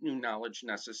create new knowledge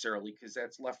necessarily because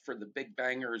that's left for the big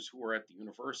bangers who are at the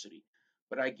university.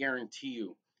 But I guarantee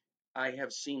you, I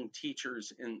have seen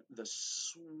teachers in the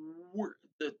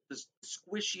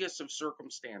squishiest of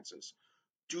circumstances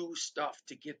do stuff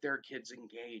to get their kids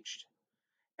engaged.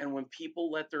 And when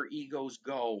people let their egos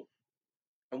go,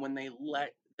 and when they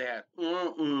let that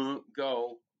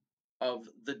go of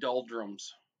the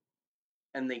doldrums,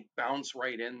 and they bounce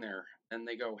right in there, and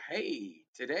they go, hey,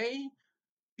 today,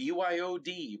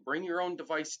 BYOD, bring your own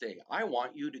device day. I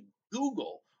want you to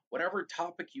Google whatever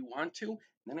topic you want to, and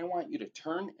then I want you to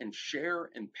turn and share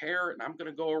and pair, and I'm going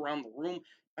to go around the room.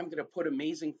 I'm going to put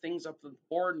amazing things up on the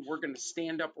board, and we're going to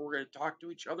stand up, and we're going to talk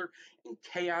to each other, and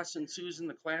chaos ensues in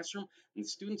the classroom, and the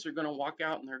students are going to walk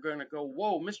out, and they're going to go,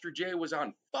 whoa, Mr. J was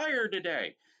on fire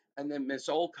today. And then Miss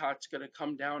Olcott's going to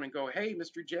come down and go, hey,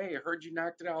 Mr. J, I heard you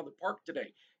knocked it out of the park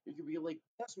today. You could be like,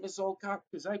 yes, Miss Olcott,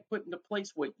 because I put into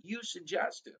place what you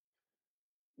suggested.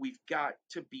 We've got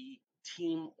to be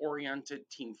team oriented,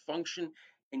 team function.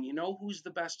 And you know who's the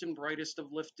best and brightest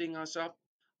of lifting us up?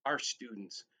 Our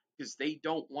students, because they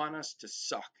don't want us to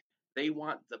suck. They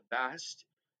want the best.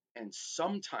 And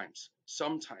sometimes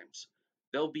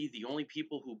they'll be the only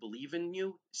people who believe in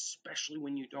you, especially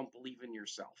when you don't believe in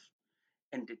yourself.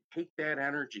 And to take that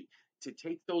energy, to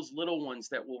take those little ones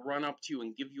that will run up to you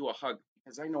and give you a hug,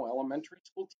 because I know elementary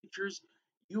school teachers,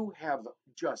 you have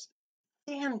just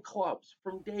fan clubs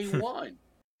from day one,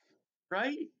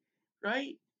 right?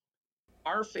 Right?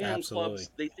 Our fan Absolutely.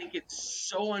 clubs, they think it's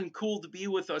so uncool to be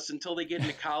with us until they get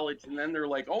into college, and then they're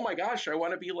like, oh my gosh, I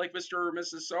want to be like Mr. or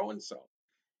Mrs. So and so.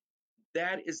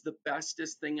 That is the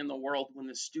bestest thing in the world when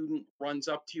the student runs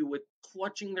up to you with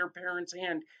clutching their parent's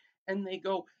hand and they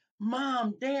go,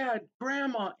 Mom, Dad,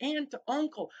 Grandma, Aunt,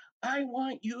 Uncle, I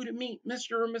want you to meet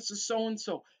Mr. or Mrs. So and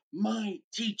so, my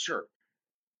teacher.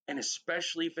 And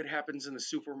especially if it happens in the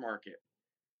supermarket,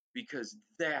 because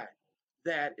that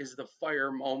that is the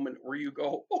fire moment where you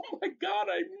go, oh my God,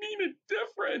 I mean a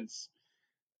difference.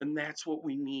 And that's what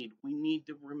we need. We need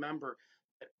to remember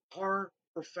that our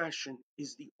profession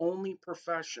is the only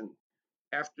profession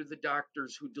after the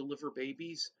doctors who deliver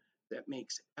babies that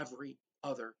makes every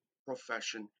other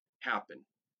profession happen.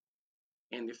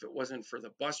 And if it wasn't for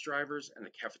the bus drivers and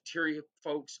the cafeteria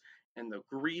folks and the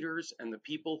greeters and the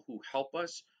people who help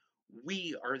us,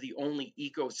 we are the only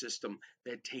ecosystem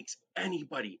that takes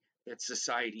anybody that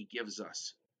society gives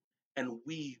us. And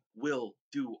we will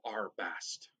do our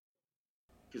best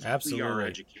because we are Absolutely.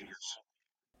 educators.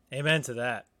 Amen to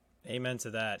that. Amen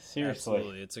to that. Seriously.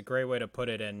 Absolutely. It's a great way to put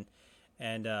it. And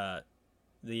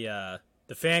the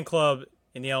fan club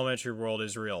in the elementary world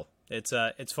is real. It's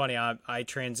funny. I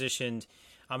transitioned.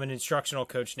 I'm an instructional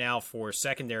coach now for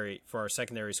our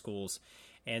secondary schools,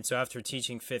 and so after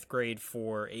teaching fifth grade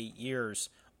for 8 years,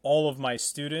 all of my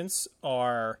students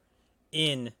are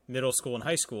in middle school and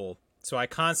high school. So I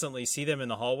constantly see them in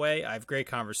the hallway. I have great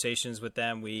conversations with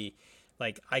them.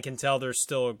 I can tell there's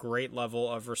still a great level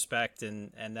of respect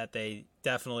and that they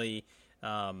definitely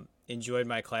enjoyed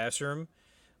my classroom,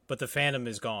 but the fandom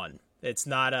is gone. It's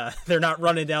not they're not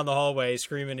running down the hallway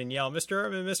screaming and yelling, Mr.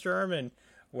 Ehrman, Mr. Ehrman.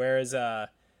 Whereas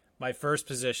my first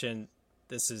position,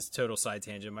 this is total side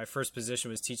tangent, my first position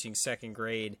was teaching second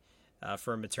grade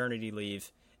for a maternity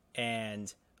leave,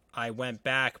 and I went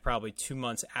back probably 2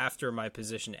 months after my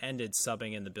position ended,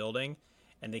 subbing in the building,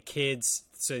 and the kids,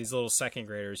 so these little second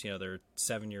graders, they're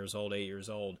 7 years old, 8 years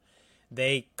old,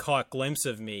 they caught a glimpse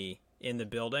of me in the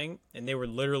building, and they were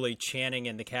literally chanting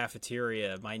in the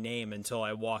cafeteria my name until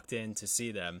I walked in to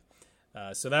see them.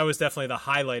 So that was definitely the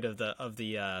highlight of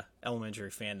the elementary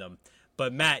fandom.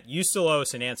 But Matt, you still owe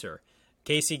us an answer.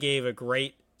 Casey gave a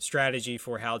great strategy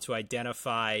for how to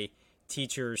identify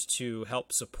teachers to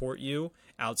help support you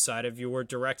outside of your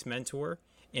direct mentor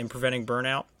in preventing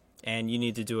burnout, and you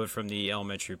need to do it from the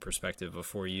elementary perspective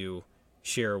before you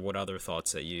share what other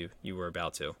thoughts that you were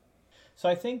about to. So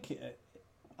I think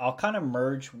I'll kind of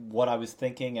merge what I was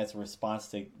thinking as a response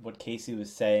to what Casey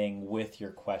was saying with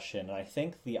your question. And I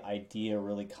think the idea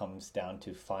really comes down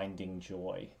to finding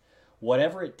joy.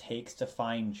 Whatever it takes to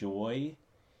find joy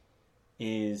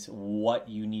is what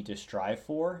you need to strive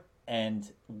for.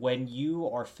 And when you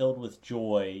are filled with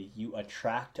joy, you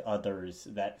attract others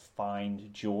that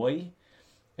find joy.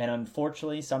 And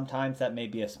unfortunately, sometimes that may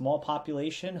be a small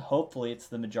population. Hopefully, it's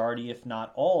the majority, if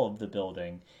not all, of the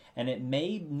building. And it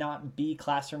may not be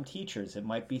classroom teachers. It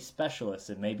might be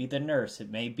specialists. It may be the nurse. It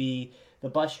may be the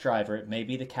bus driver. It may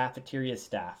be the cafeteria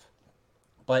staff.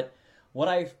 But what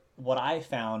I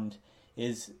found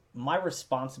is my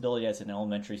responsibility as an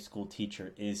elementary school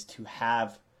teacher is to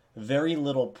have very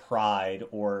little pride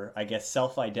or, I guess,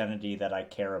 self-identity that I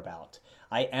care about.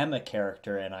 I am a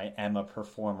character and I am a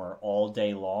performer all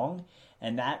day long,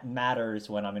 and that matters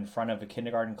when I'm in front of a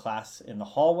kindergarten class in the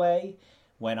hallway,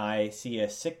 when I see a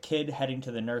sick kid heading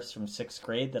to the nurse from 6th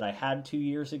grade that I had 2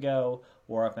 years ago,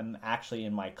 or if I'm actually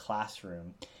in my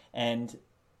classroom. And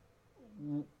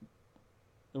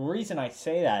the reason I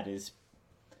say that is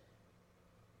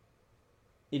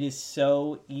it is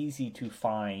so easy to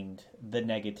find the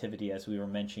negativity, as we were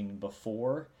mentioning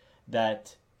before,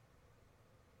 that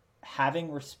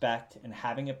having respect and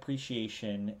having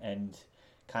appreciation and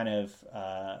kind of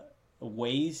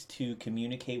ways to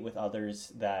communicate with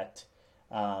others that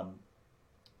kind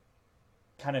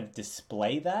of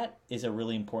display that is a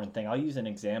really important thing. I'll use an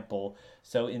example.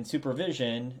 So in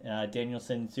supervision,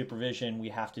 Danielson supervision, we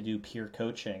have to do peer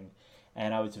coaching.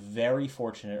 And I was very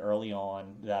fortunate early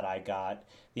on that I got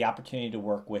the opportunity to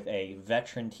work with a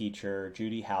veteran teacher,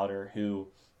 Judy Howder, who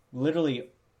literally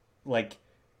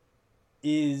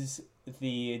is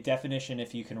the definition,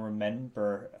 if you can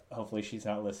remember, hopefully she's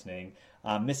not listening,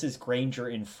 Mrs. Granger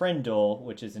in Frindle,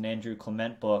 which is an Andrew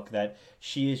Clement book, that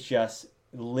she is just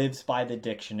lives by the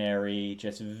dictionary,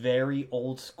 just very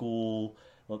old school,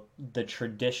 the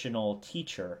traditional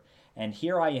teacher. And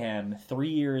here I am, 3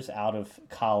 years out of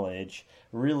college,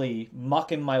 really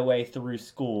mucking my way through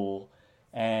school,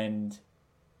 and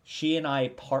she and I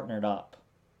partnered up.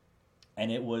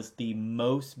 And it was the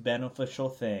most beneficial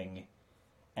thing.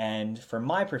 And from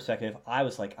my perspective, I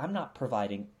was like, I'm not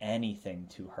providing anything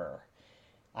to her.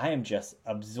 I am just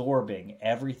absorbing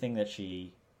everything that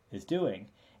she is doing.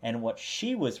 And what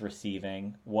she was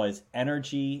receiving was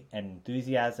energy and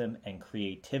enthusiasm and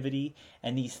creativity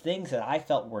and these things that I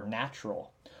felt were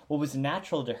natural. What was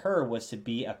natural to her was to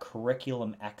be a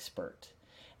curriculum expert.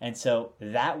 And so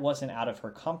that wasn't out of her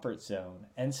comfort zone.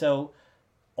 And so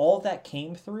all that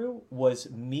came through was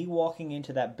me walking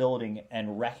into that building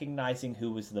and recognizing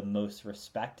who was the most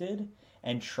respected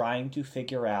and trying to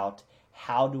figure out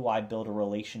how do I build a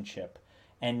relationship?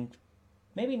 And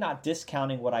maybe not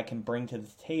discounting what I can bring to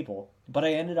the table, but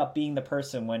I ended up being the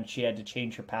person when she had to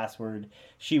change her password,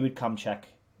 she would come check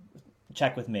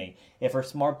with me. If her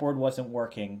smartboard wasn't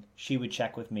working, she would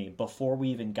check with me before we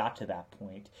even got to that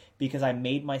point, because I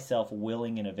made myself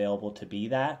willing and available to be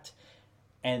that.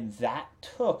 And that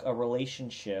took a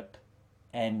relationship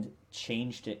and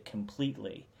changed it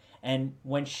completely. And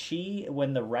when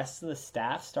the rest of the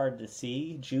staff started to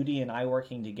see Judy and I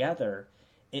working together,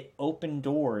 it opened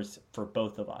doors for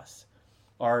both of us.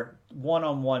 Our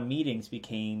one-on-one meetings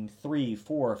became 3,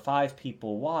 4, 5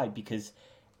 people wide, because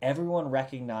everyone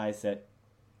recognized that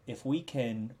if we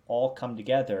can all come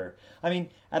together. I mean,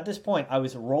 at this point, I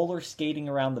was roller skating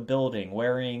around the building,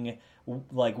 wearing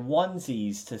like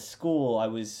onesies to school. I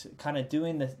was kind of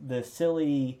doing the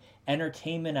silly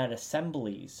entertainment at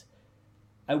assemblies.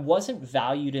 I wasn't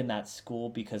valued in that school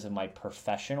because of my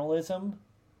professionalism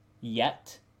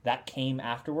yet. That came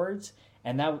afterwards.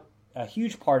 And that a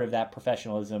huge part of that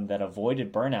professionalism that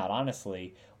avoided burnout,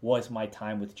 honestly, was my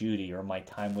time with Judy or my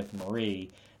time with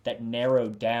Marie, that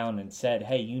narrowed down and said,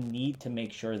 hey, you need to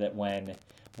make sure that when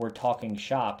we're talking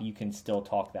shop, you can still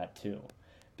talk that too.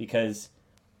 Because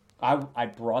I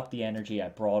brought the energy, I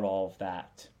brought all of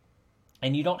that.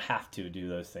 And you don't have to do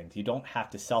those things. You don't have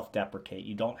to self-deprecate.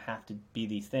 You don't have to be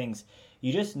these things.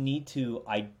 You just need to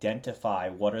identify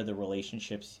what are the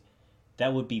relationships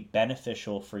that would be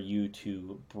beneficial for you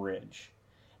to bridge.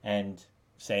 And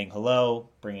saying hello,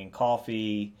 bringing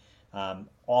coffee,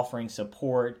 offering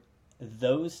support,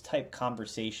 those type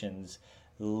conversations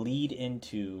lead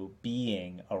into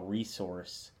being a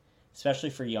resource,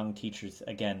 especially for young teachers,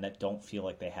 again, that don't feel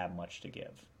like they have much to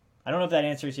give. I don't know if that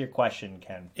answers your question,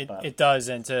 Ken. It does.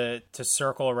 And to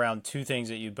circle around two things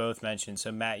that you both mentioned.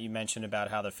 So, Matt, you mentioned about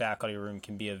how the faculty room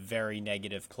can be a very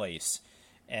negative place,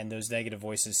 and those negative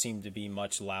voices seem to be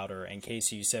much louder. And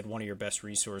Casey, you said one of your best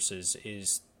resources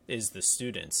is the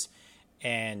students.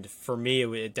 And for me,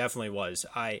 it definitely was.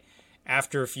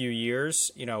 After a few years,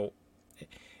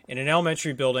 in an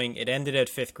elementary building, it ended at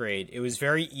 5th grade. It was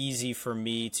very easy for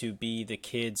me to be the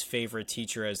kids' favorite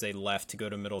teacher as they left to go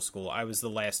to middle school. I was the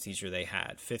last teacher they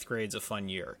had. 5th grade's a fun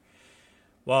year.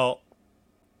 Well,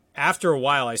 after a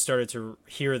while, I started to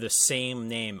hear the same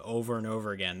name over and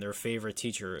over again, their favorite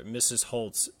teacher, Mrs.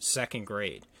 Holtz, 2nd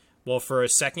grade. Well, for a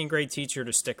 2nd grade teacher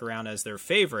to stick around as their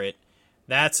favorite,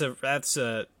 that's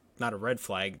a not a red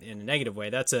flag in a negative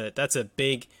way. That's a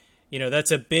big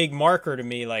that's a big marker to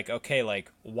me, like, okay,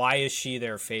 like, why is she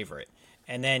their favorite?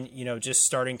 And then, just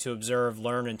starting to observe,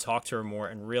 learn, and talk to her more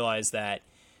and realize that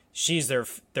she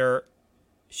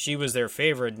was their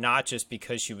favorite, not just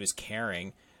because she was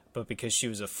caring, but because she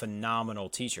was a phenomenal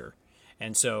teacher.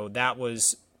 And so that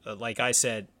was, like I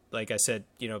said,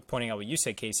 pointing out what you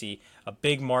said, Casey, a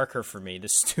big marker for me, the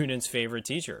student's favorite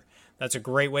teacher. That's a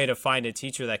great way to find a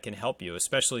teacher that can help you,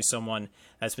 especially someone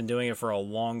that's been doing it for a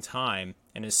long time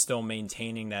and is still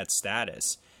maintaining that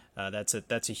status.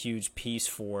 That's a huge piece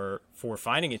for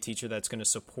finding a teacher that's going to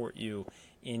support you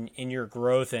in your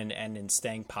growth and in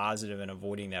staying positive and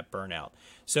avoiding that burnout.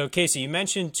 So, Casey, you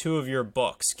mentioned 2 of your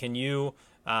books. Can you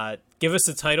give us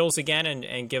the titles again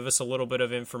and give us a little bit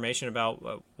of information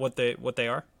about what they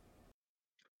are?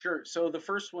 Sure. So the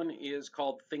first one is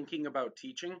called Thinking About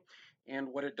Teaching. And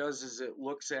what it does is it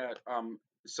looks at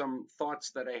some thoughts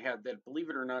that I had that,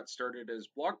 believe it or not, started as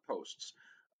blog posts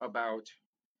about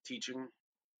teaching,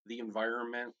 the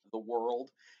environment, the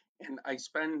world. And I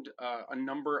spend a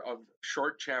number of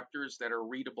short chapters that are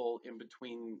readable in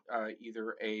between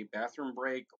either a bathroom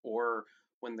break or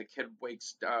when the kid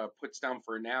puts down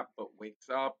for a nap but wakes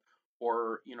up,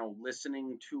 or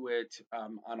listening to it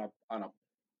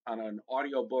on an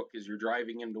audiobook as you're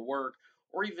driving into work,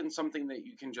 or even something that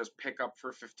you can just pick up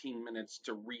for 15 minutes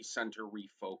to recenter,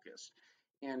 refocus.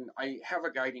 And I have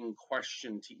a guiding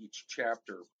question to each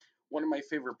chapter. One of my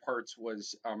favorite parts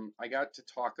was I got to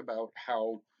talk about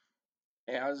how,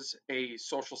 as a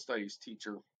social studies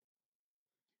teacher,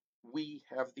 we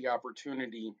have the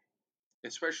opportunity,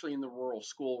 especially in the rural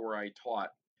school where I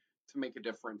taught, to make a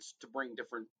difference, to bring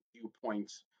different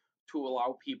viewpoints, to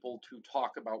allow people to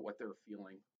talk about what they're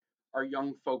feeling. Our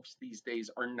young folks these days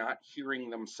are not hearing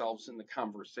themselves in the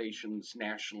conversations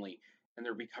nationally, and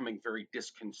they're becoming very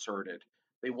disconcerted.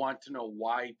 They want to know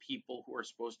why people who are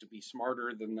supposed to be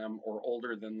smarter than them or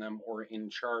older than them or in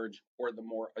charge or the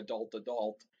more adult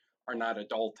are not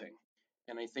adulting.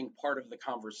 And I think part of the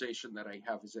conversation that I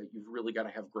have is that you've really got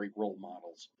to have great role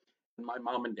models. And my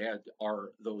mom and dad are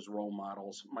those role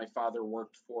models. My father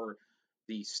worked for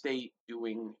the state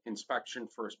doing inspection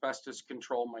for asbestos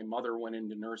control. My mother went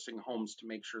into nursing homes to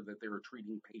make sure that they were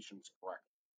treating patients correctly.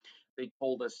 They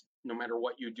told us, no matter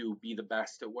what you do, be the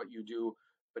best at what you do,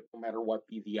 but no matter what,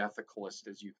 be the ethicalist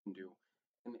as you can do.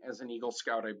 And as an Eagle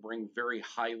Scout, I bring very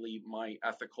highly my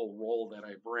ethical role that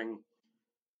I bring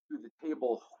to the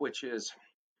table, which is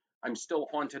I'm still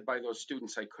haunted by those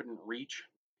students I couldn't reach.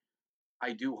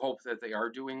 I do hope that they are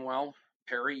doing well.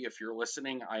 Perry, if you're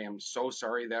listening, I am so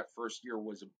sorry that first year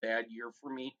was a bad year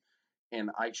for me,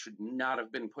 and I should not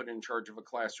have been put in charge of a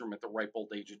classroom at the ripe old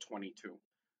age of 22.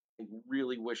 I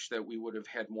really wish that we would have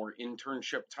had more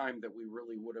internship time, that we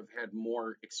really would have had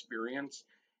more experience.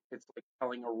 It's like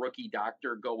telling a rookie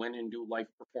doctor, go in and do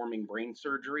life-performing brain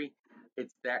surgery.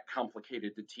 It's that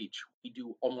complicated to teach. We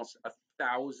do almost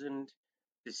 1,000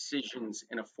 decisions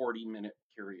in a 40-minute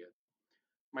period.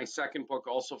 My second book,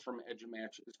 also from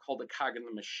EduMatch, is called A Cog in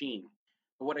the Machine.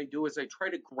 And what I do is I try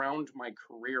to ground my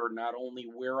career, not only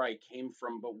where I came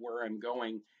from, but where I'm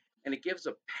going. And it gives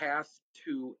a path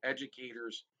to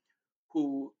educators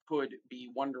who could be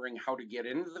wondering how to get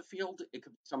into the field. It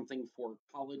could be something for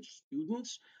college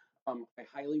students. I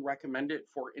highly recommend it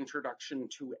for introduction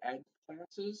to ed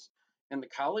classes in the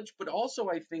college, but also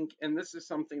I think, and this is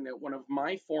something that one of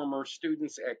my former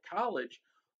students at college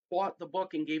bought the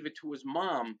book and gave it to his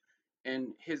mom. And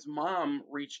his mom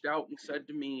reached out and said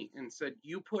to me and said,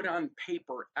 you put on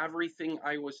paper everything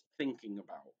I was thinking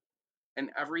about and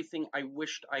everything I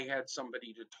wished I had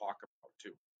somebody to talk about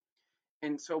too.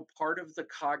 And so part of the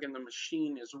cog in the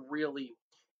machine is really,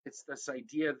 it's this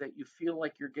idea that you feel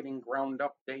like you're getting ground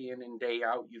up day in and day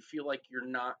out. You feel like you're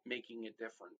not making a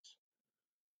difference.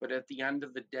 But at the end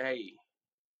of the day,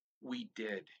 we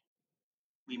did.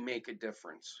 We make a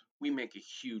difference. We make a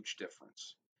huge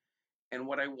difference. And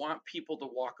what I want people to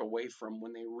walk away from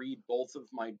when they read both of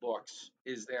my books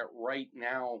is that right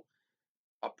now,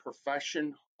 a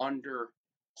profession under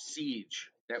siege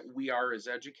that we are as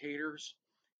educators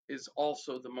is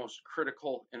also the most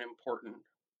critical and important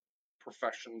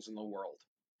professions in the world.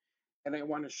 And I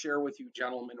want to share with you,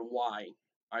 gentlemen, why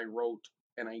I wrote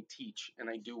and I teach and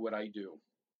I do what I do.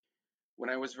 When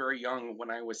I was very young, when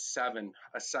I was 7,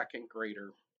 a second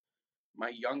grader, my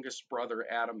youngest brother,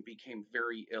 Adam, became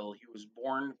very ill. He was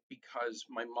born because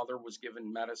my mother was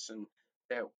given medicine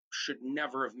that should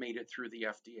never have made it through the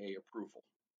FDA approval.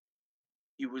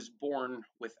 He was born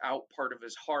without part of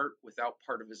his heart, without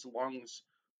part of his lungs,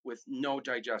 with no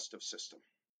digestive system.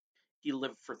 He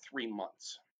lived for 3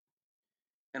 months.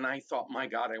 And I thought, my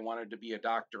God, I wanted to be a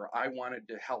doctor. I wanted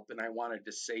to help and I wanted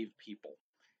to save people.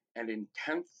 And in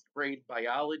 10th grade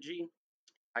biology,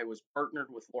 I was partnered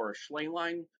with Laura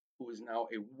Schleyline, who is now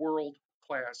a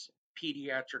world-class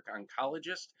pediatric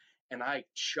oncologist, and I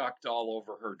chucked all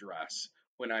over her dress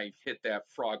when I hit that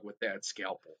frog with that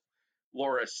scalpel.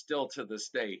 Laura still to this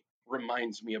day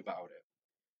reminds me about it.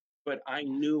 But I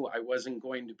knew I wasn't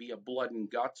going to be a blood and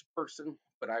guts person,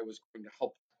 but I was going to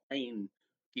help train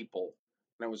people,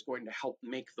 and I was going to help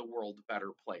make the world a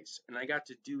better place. And I got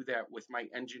to do that with my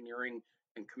engineering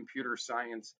and computer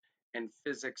science and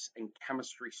physics and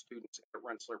chemistry students at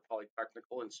Rensselaer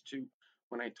Polytechnical Institute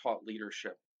when I taught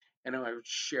leadership. And I would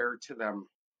share to them,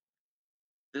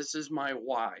 this is my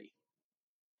why.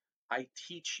 I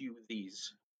teach you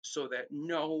these so that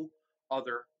no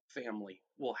other family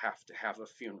will have to have a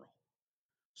funeral.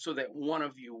 So that one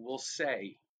of you will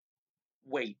say,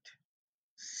 wait,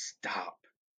 stop,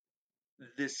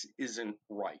 this isn't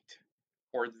right,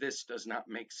 or this does not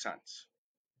make sense.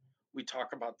 We talk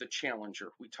about the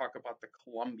Challenger, we talk about the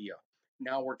Columbia.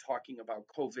 Now we're talking about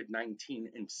COVID-19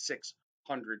 and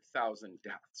 600,000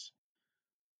 deaths.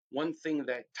 One thing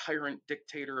that tyrant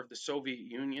dictator of the Soviet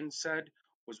Union said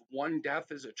was, one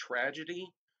death is a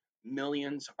tragedy,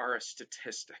 millions are a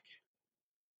statistic.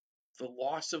 The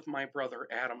loss of my brother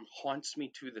Adam haunts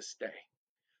me to this day.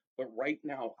 But right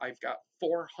now, I've got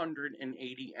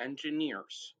 480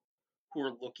 engineers who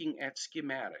are looking at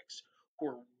schematics, who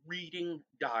are reading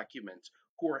documents,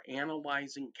 who are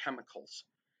analyzing chemicals.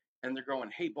 And they're going,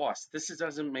 hey, boss, this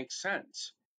doesn't make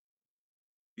sense.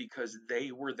 Because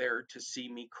they were there to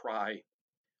see me cry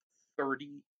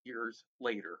 30 years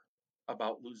later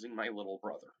about losing my little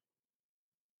brother.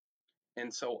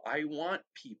 And so I want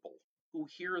people who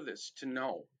hear this to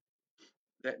know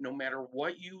that no matter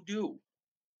what you do,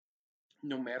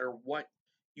 no matter what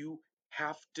you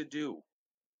have to do,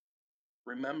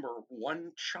 remember,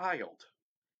 one child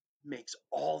makes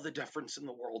all the difference in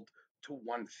the world to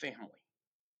one family.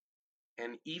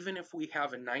 And even if we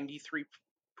have a 93%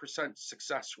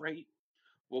 success rate,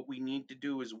 what we need to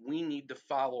do is we need to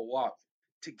follow up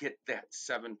to get that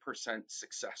 7%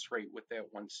 success rate with that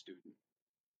one student.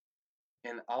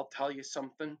 And I'll tell you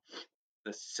something,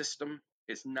 the system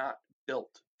is not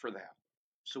built for that.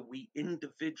 So we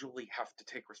individually have to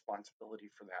take responsibility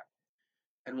for that.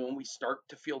 And when we start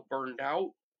to feel burned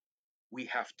out, we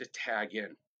have to tag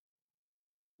in.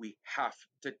 We have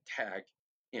to tag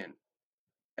in.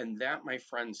 And that, my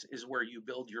friends, is where you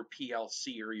build your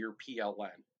PLC or your PLN.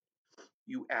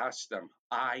 You ask them,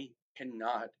 I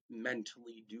cannot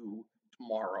mentally do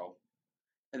tomorrow.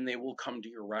 And they will come to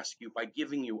your rescue by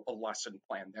giving you a lesson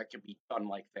plan that can be done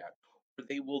like that. Or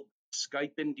they will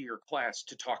Skype into your class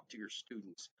to talk to your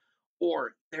students.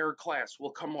 Or their class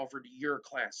will come over to your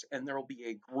class and there will be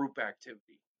a group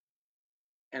activity.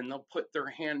 And they'll put their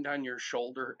hand on your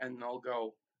shoulder and they'll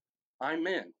go, I'm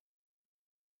in.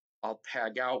 I'll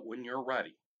tag out when you're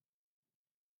ready.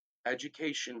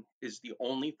 Education is the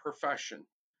only profession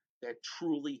that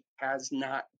truly has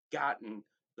not gotten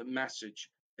the message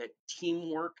that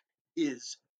teamwork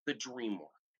is the dream work.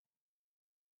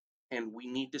 And we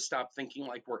need to stop thinking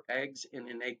like we're eggs in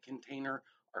an egg container.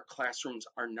 Our classrooms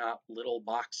are not little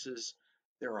boxes,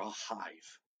 they're a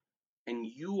hive. And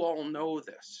you all know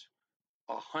this.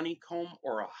 A honeycomb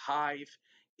or a hive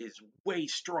is way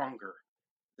stronger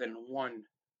than one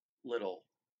little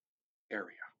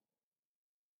area.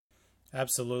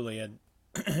 Absolutely, and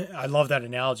I love that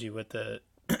analogy with the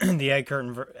the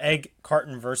egg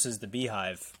carton versus the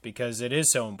beehive, because it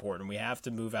is so important. We have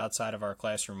to move outside of our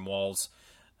classroom walls.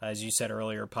 As you said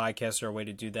earlier, podcasts are a way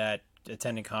to do that.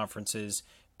 Attending conferences,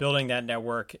 building that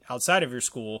network outside of your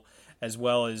school, as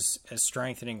well as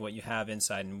strengthening what you have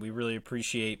inside. And we really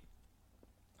appreciate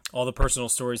all the personal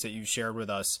stories that you shared with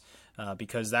us,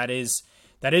 because that is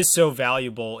so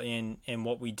valuable in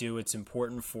what we do. It's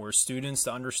important for students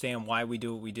to understand why we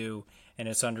do what we do, and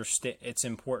it's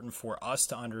important for us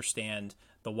to understand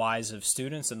the whys of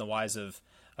students and the whys of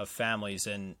families.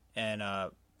 And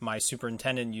my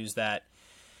superintendent used that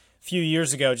a few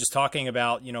years ago, just talking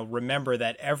about, remember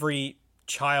that every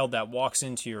child that walks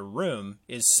into your room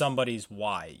is somebody's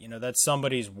why. That's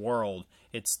somebody's world.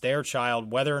 It's their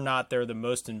child, whether or not they're the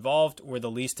most involved or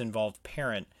the least involved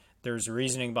parent. There's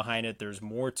reasoning behind it. There's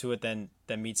more to it than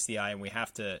meets the eye, and we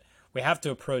have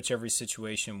to approach every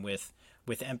situation with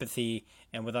empathy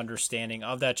and with understanding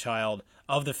of that child,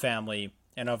 of the family,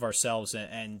 and of ourselves,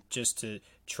 and just to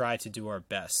try to do our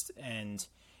best. And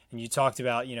you talked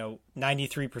about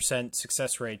 93%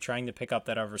 success rate, trying to pick up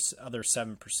that other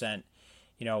 7%.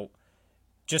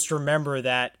 Just remember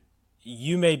that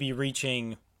you may be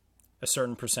reaching a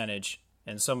certain percentage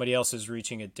and somebody else is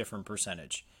reaching a different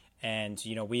percentage. And,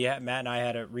 Matt and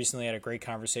I recently had a great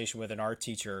conversation with an art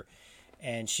teacher,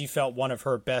 and she felt one of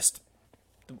her best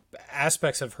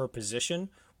aspects of her position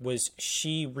was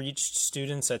she reached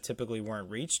students that typically weren't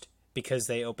reached because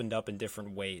they opened up in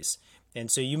different ways. And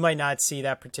so you might not see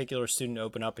that particular student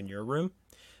open up in your room,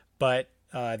 but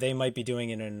they might be doing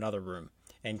it in another room.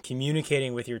 And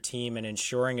communicating with your team and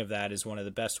ensuring of that is one of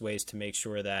the best ways to make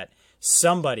sure that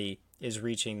somebody is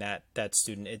reaching that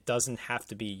student. It doesn't have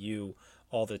to be you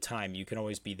all the time. You can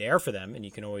always be there for them and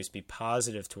you can always be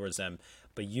positive towards them,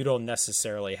 but you don't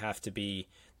necessarily have to be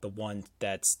the one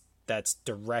that's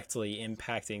directly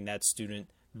impacting that student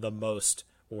the most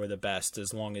or the best,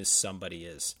 as long as somebody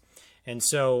is. And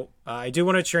so I do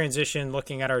want to transition,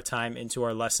 looking at our time, into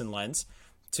our lesson lens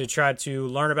to try to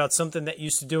learn about something that you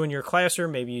used to do in your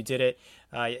classroom. Maybe you did it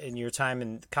in your time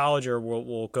in college, or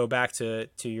we'll go back to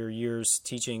your years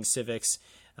teaching civics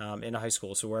in high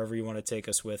school. So wherever you want to take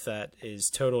us with that is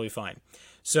totally fine.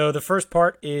 So the first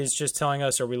part is just telling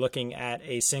us, are we looking at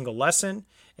a single lesson,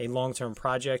 a long-term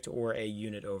project, or a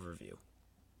unit overview?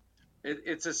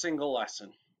 It's a single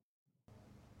lesson.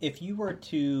 If you were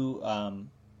to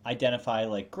identify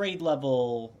like grade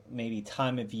level, maybe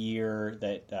time of year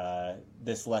that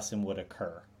this lesson would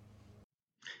occur.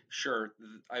 Sure.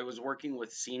 I was working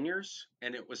with seniors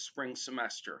and it was spring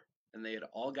semester and they had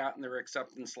all gotten their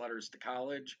acceptance letters to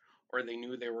college, or they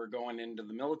knew they were going into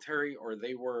the military, or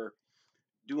they were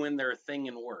doing their thing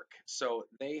in work. So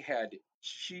they had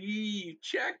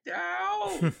checked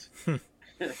out.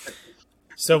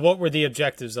 So what were the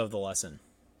objectives of the lesson?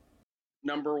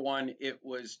 Number one, it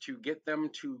was to get them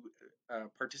to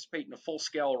participate in a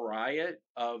full-scale riot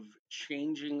of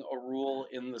changing a rule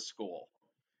in the school.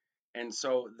 And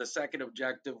so the second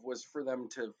objective was for them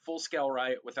to full-scale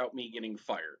riot without me getting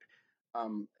fired.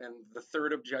 And the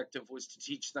third objective was to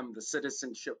teach them the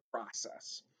citizenship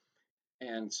process.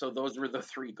 And so those were the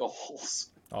three goals.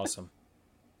 Awesome.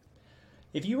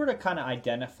 If you were to kind of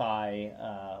identify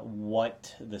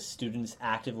what the students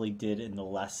actively did in the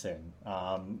lesson,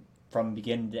 from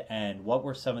beginning to end, what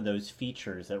were some of those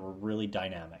features that were really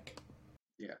dynamic?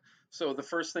 Yeah. So the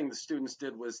first thing the students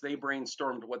did was they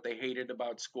brainstormed what they hated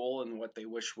about school and what they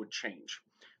wish would change.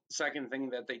 Second thing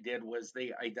that they did was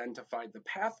they identified the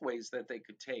pathways that they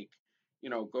could take.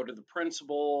 Go to the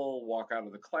principal, walk out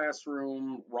of the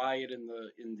classroom, riot in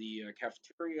the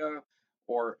cafeteria,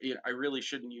 or I really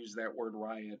shouldn't use that word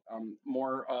riot.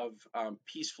 More of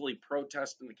peacefully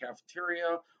protest in the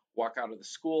cafeteria, walk out of the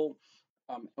school.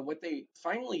 And what they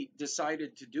finally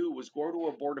decided to do was go to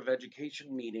a Board of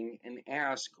Education meeting and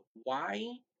ask why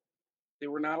they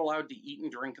were not allowed to eat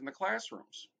and drink in the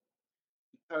classrooms.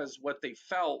 Because what they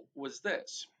felt was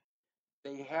this: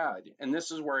 they had, and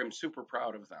this is where I'm super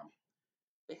proud of them,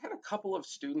 they had a couple of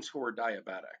students who were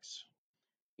diabetics.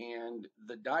 And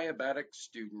the diabetic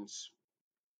students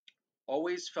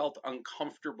always felt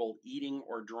uncomfortable eating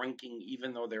or drinking,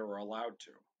 even though they were allowed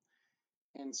to.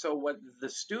 And so, what the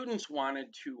students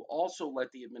wanted to also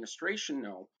let the administration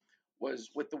know was,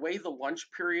 with the way the lunch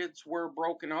periods were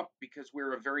broken up, because we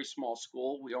were a very small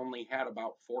school, we only had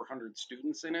about 400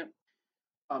 students in it.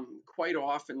 Quite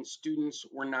often, students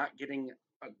were not getting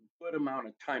a good amount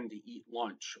of time to eat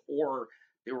lunch, or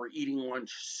they were eating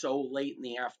lunch so late in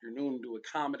the afternoon to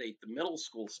accommodate the middle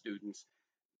school students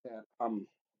that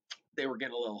they were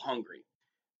getting a little hungry.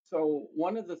 So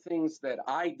one of the things that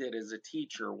I did as a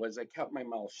teacher was I kept my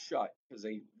mouth shut because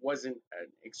I wasn't an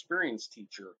experienced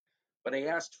teacher, but I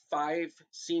asked 5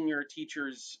 senior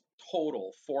teachers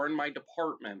total, 4 in my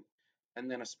department, and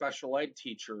then a special ed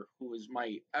teacher who is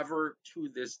my ever to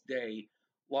this day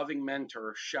loving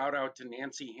mentor. Shout out to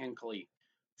Nancy Hinckley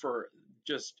for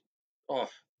just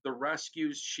the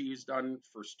rescues she's done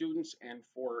for students and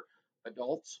for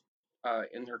adults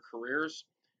in their careers.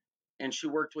 And she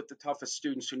worked with the toughest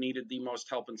students who needed the most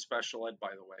help in special ed,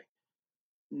 by the way.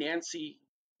 Nancy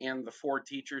and the 4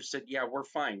 teachers said, yeah, we're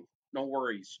fine. No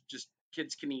worries. Just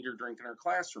kids can eat or drink in our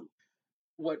classroom.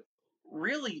 What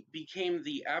really became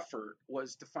the effort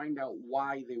was to find out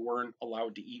why they weren't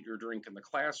allowed to eat or drink in the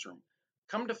classroom.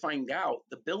 Come to find out,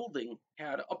 the building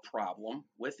had a problem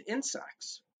with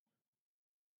insects.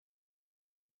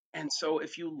 And so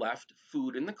if you left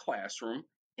food in the classroom,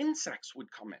 insects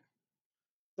would come in.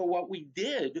 So what we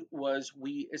did was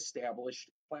we established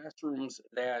classrooms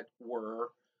that were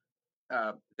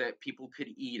that people could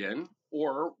eat in,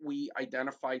 or we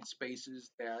identified spaces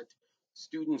that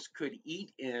students could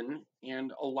eat in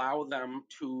and allow them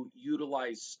to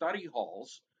utilize study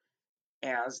halls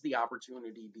as the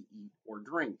opportunity to eat or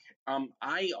drink.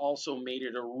 I also made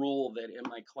it a rule that in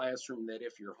my classroom that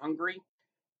if you're hungry,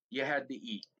 you had to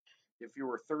eat. If you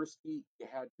were thirsty, you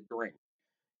had to drink.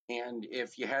 And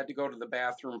if you had to go to the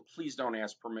bathroom, please don't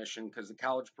ask permission because the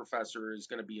college professor is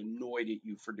going to be annoyed at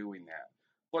you for doing that.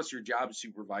 Plus, your job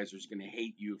supervisor is going to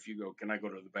hate you if you go, can I go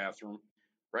to the bathroom?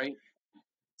 Right?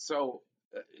 So,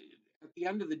 at the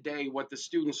end of the day, what the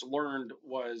students learned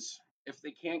was if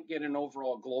they can't get an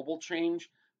overall global change,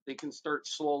 they can start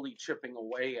slowly chipping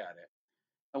away at it.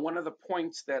 And one of the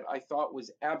points that I thought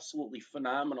was absolutely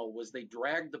phenomenal was they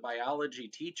dragged the biology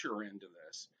teacher into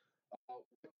this. What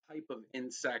type of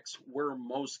insects were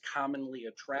most commonly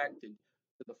attracted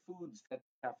to the foods that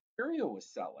the cafeteria was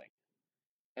selling.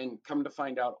 And come to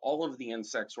find out, all of the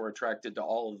insects were attracted to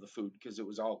all of the food because it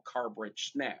was all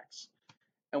carb-rich snacks.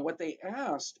 And what they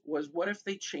asked was, what if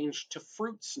they changed to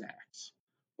fruit snacks?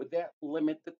 Would that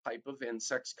limit the type of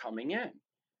insects coming in?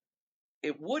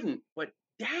 It wouldn't, but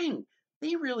dang,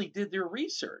 they really did their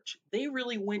research. They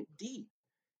really went deep.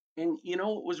 And it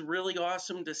was really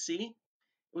awesome to see?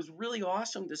 It was really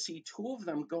awesome to see 2 of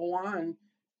them go on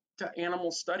to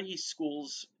animal study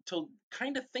schools to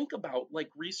kind of think about like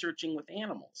researching with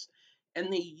animals.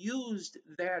 And they used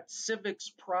that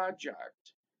civics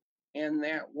project and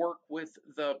that work with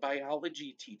the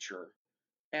biology teacher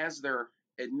as their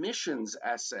admissions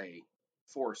essay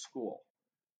for school.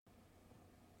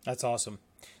 That's awesome.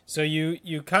 So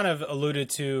you kind of alluded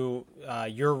to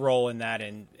your role in that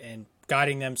and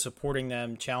guiding them, supporting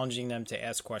them, challenging them to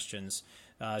ask questions.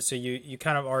 So you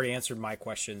kind of already answered my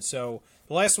question. So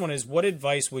the last one is, what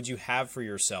advice would you have for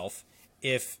yourself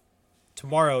if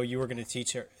tomorrow you were going to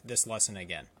teach this lesson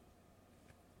again?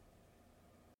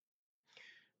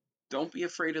 Don't be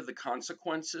afraid of the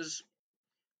consequences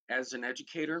as an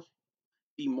educator.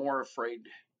 Be more afraid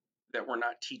that we're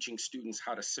not teaching students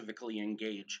how to civically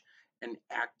engage and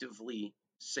actively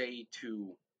say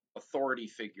to authority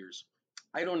figures,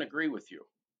 I don't agree with you.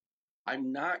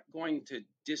 I'm not going to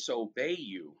disobey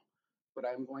you, but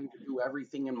I'm going to do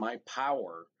everything in my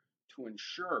power to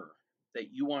ensure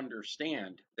that you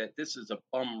understand that this is a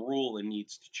bum rule and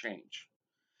needs to change.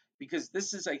 Because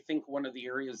this is, I think, one of the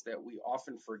areas that we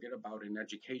often forget about in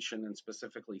education and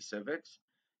specifically civics,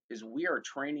 is we are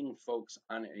training folks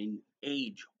on an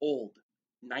age-old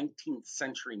 19th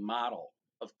century model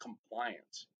of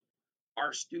compliance.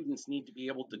 Our students need to be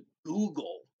able to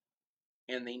Google,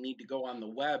 and they need to go on the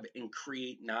web and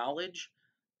create knowledge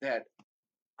that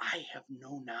I have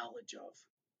no knowledge of,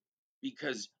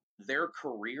 because their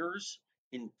careers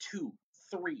in 2,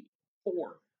 3,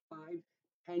 4, 5,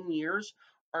 10 years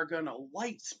are going to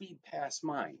light speed past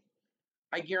mine.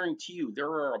 I guarantee you there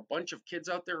are a bunch of kids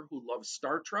out there who love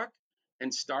Star Trek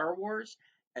and Star Wars,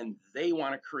 and they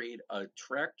want to create a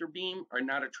tractor beam, or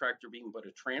not a tractor beam, but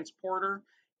a transporter,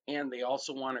 and they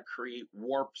also want to create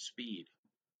warp speed,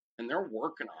 and they're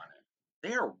working on it.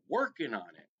 They are working on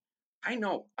it. I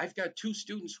know I've got 2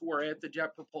 students who are at the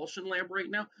Jet Propulsion Lab right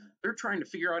now. They're trying to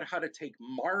figure out how to take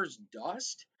Mars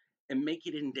dust and make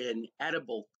it into an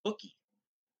edible cookie.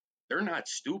 They're not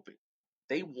stupid.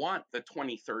 They want the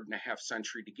 23rd and a half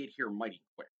century to get here mighty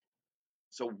quick.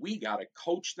 So we got to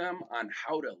coach them on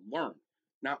how to learn,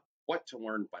 not what to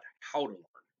learn, but how to learn.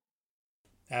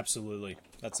 Absolutely.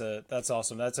 That's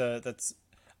awesome.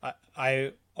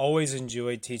 I always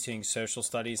enjoyed teaching social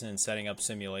studies and setting up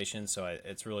simulations. So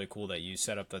it's really cool that you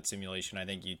set up that simulation. I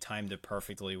think you timed it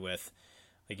perfectly with,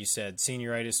 like you said,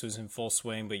 senioritis was in full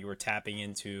swing, but you were tapping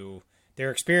into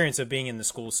their experience of being in the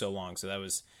school so long. So that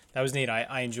was neat.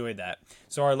 I enjoyed that.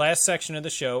 So our last section of the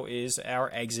show is our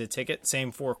exit ticket.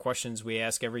 Same 4 questions we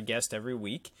ask every guest every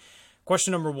week.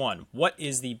 Question number 1, what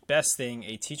is the best thing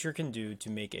a teacher can do to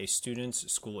make a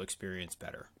student's school experience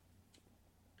better?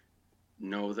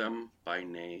 Know them by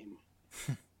name.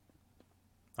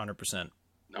 100%.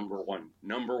 Number one,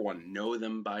 know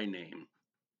them by name.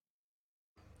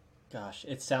 Gosh,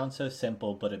 it sounds so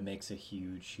simple, but it makes a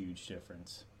huge, huge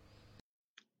difference.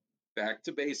 Back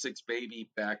to basics,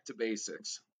 baby. Back to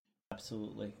basics.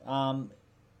 Absolutely.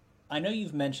 I know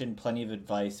you've mentioned plenty of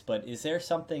advice, but is there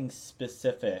something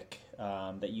specific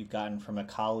that you've gotten from a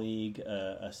colleague,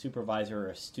 a supervisor, or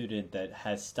a student that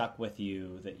has stuck with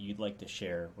you that you'd like to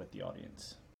share with the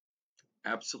audience?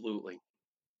 Absolutely.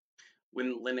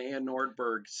 When Linnea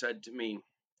Nordberg said to me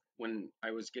when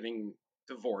I was getting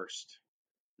divorced,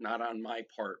 not on my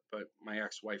part, but my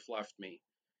ex-wife left me,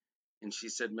 and she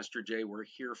said, Mr. J, we're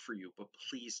here for you, but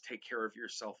please take care of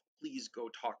yourself. Please go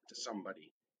talk to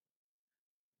somebody.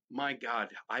 My God,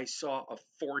 I saw a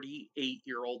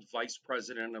 48-year-old vice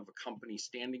president of a company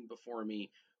standing before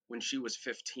me when she was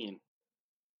 15.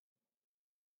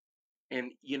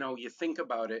 And, you think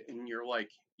about it and you're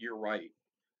like, you're right.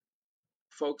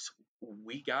 Folks,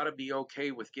 we got to be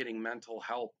okay with getting mental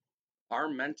help. Our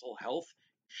mental health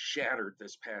shattered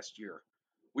this past year.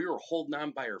 We were holding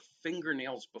on by our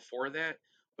fingernails before that,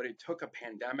 but it took a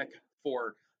pandemic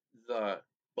for the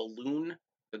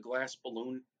glass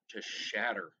balloon, to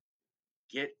shatter.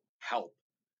 Get help.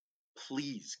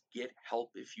 Please get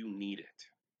help if you need it.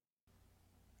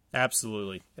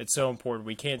 Absolutely. It's so important.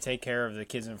 We can't take care of the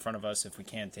kids in front of us if we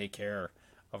can't take care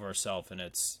of ourselves, and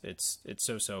it's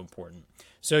so important.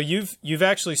 So you've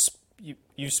actually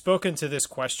you've spoken to this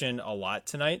question a lot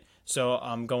tonight. So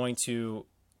I'm going to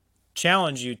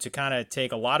challenge you to kind of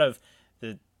take a lot of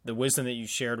the wisdom that you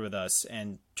shared with us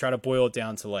and try to boil it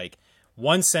down to like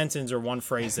one sentence or one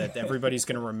phrase that everybody's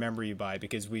going to remember you by,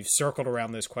 because we've circled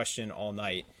around this question all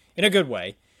night in a good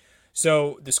way.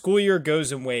 So the school year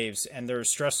goes in waves, and there are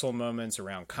stressful moments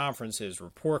around conferences,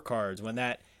 report cards, when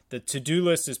the to-do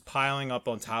list is piling up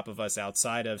on top of us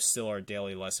outside of still our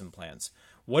daily lesson plans.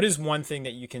 What is one thing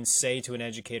that you can say to an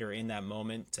educator in that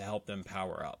moment to help them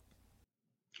power up?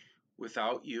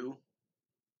 Without you,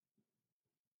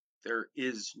 there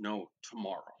is no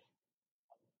tomorrow.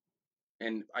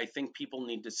 And I think people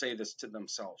need to say this to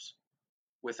themselves.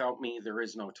 Without me, there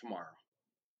is no tomorrow.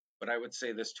 But I would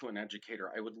say this to an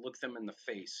educator. I would look them in the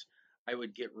face. I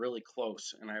would get really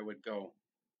close and I would go,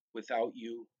 without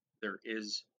you, there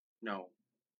is no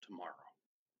tomorrow.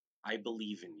 I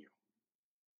believe in you.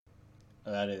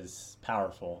 That is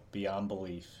powerful beyond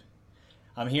belief.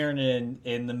 I'm hearing it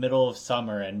in the middle of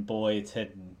summer, and boy, it's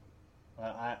hidden.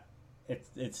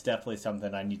 It's definitely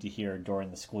something I need to hear during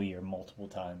the school year multiple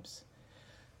times.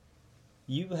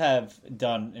 You have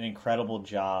done an incredible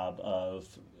job of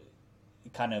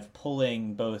kind of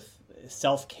pulling both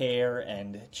self-care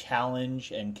and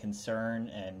challenge and concern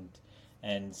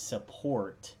and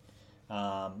support.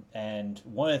 And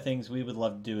one of the things we would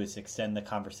love to do is extend the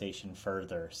conversation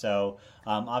further. So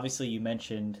obviously you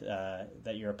mentioned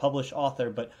that you're a published author,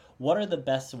 but what are the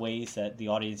best ways that the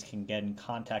audience can get in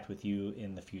contact with you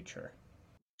in the future?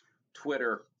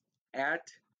 Twitter at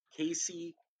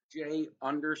KCJ_EDU.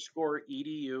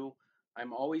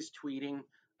 I'm always tweeting.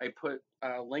 I put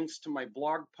links to my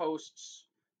blog posts.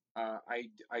 I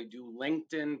do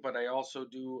LinkedIn, but I also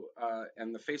do,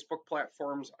 and the Facebook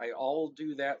platforms. I all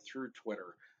do that through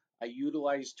Twitter. I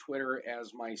utilize Twitter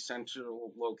as my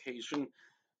central location.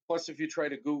 Plus, if you try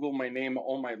to Google my name,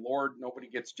 oh my lord, nobody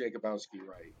gets Jacobowski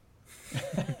right.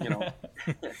 You know,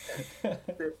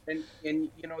 and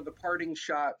you know, the parting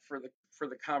shot for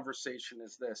the conversation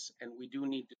is this, and we do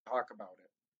need to talk about it.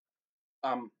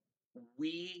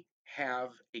 We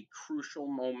have a crucial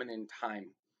moment in time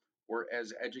where,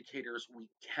 as educators, we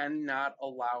cannot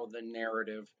allow the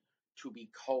narrative to be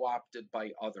co-opted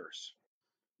by others.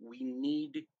 We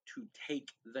need to take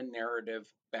the narrative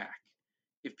back.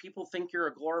 If people think you're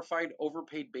a glorified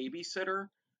overpaid babysitter,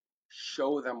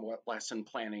 show them what lesson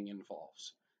planning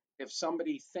involves. If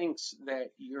somebody thinks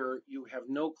that you have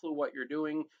no clue what you're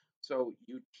doing, so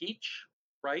you teach,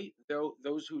 right?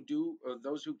 Those who do,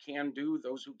 those who can do,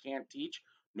 those who can't teach,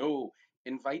 no,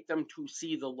 invite them to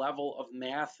see the level of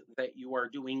math that you are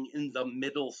doing in the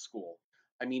middle school.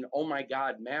 I mean, oh my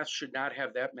God, math should not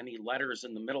have that many letters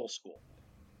in the middle school.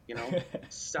 You know,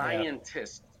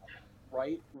 scientists,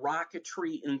 right?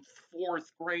 Rocketry in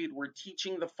fourth grade. We're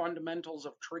teaching the fundamentals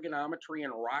of trigonometry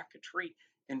and rocketry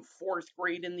in fourth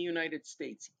grade in the United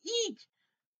States. Eek!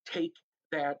 Take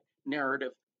that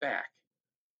narrative back.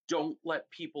 Don't let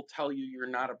people tell you you're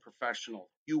not a professional.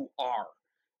 You are.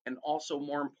 And also,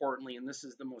 more importantly, and this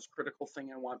is the most critical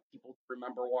thing I want people to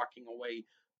remember walking away,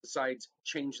 besides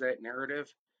change that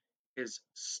narrative, is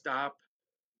stop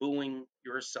booing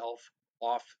yourself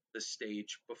off the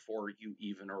stage before you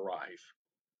even arrive.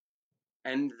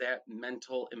 End that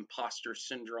mental imposter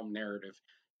syndrome narrative,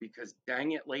 because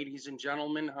dang it, ladies and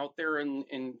gentlemen out there in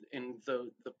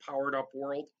the powered up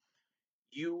world,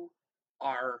 you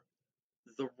are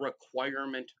the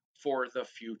requirement for the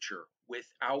future.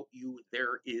 Without you,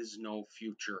 there is no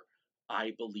future.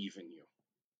 I believe in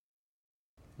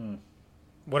you.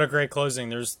 What a great closing.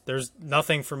 There's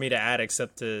nothing for me to add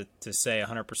except to say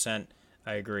 100%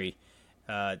 I agree.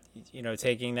 You know,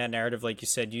 taking that narrative, like you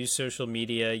said, use social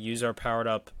media, use our Powered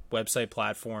Up website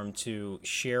platform to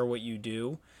share what you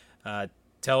do.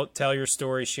 Tell your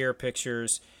story, share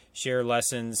pictures, share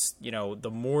lessons. You know, the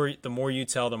more you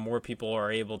tell, the more people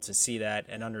are able to see that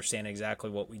and understand exactly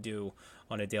what we do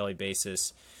on a daily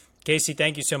basis. Casey,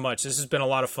 thank you so much. This has been a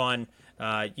lot of fun.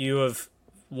 You have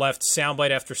left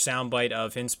soundbite after soundbite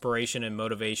of inspiration and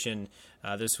motivation.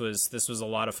 This was a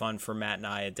lot of fun for Matt and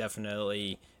I.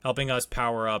 Definitely helping us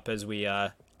power up as we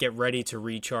get ready to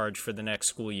recharge for the next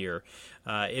school year.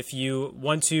 If you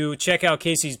want to check out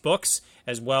Casey's books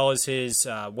as well as his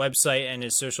website and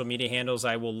his social media handles,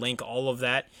 I will link all of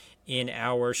that in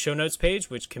our show notes page,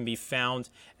 which can be found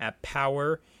at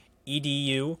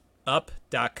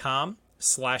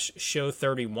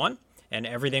poweredup.com/show31. And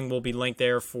everything will be linked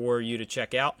there for you to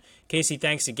check out. Casey,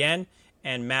 thanks again.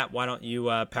 And Matt, why don't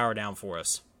you power down for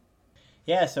us?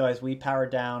 Yeah, so as we power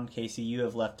down, Casey, you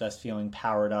have left us feeling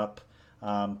powered up.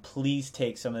 Please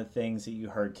take some of the things that you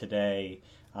heard today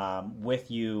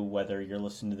with you, whether you're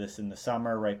listening to this in the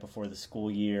summer, right before the school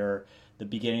year. The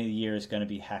beginning of the year is going to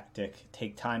be hectic.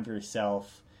 Take time for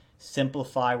yourself.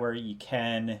 Simplify where you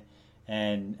can.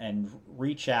 And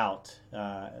reach out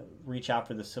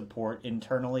for the support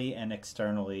internally and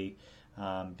externally,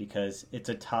 because it's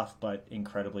a tough but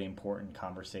incredibly important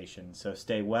conversation. So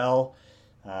stay well.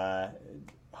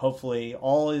 Hopefully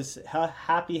all is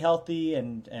happy, healthy,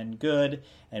 and good.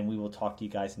 And we will talk to you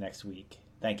guys next week.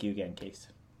 Thank you again, Case.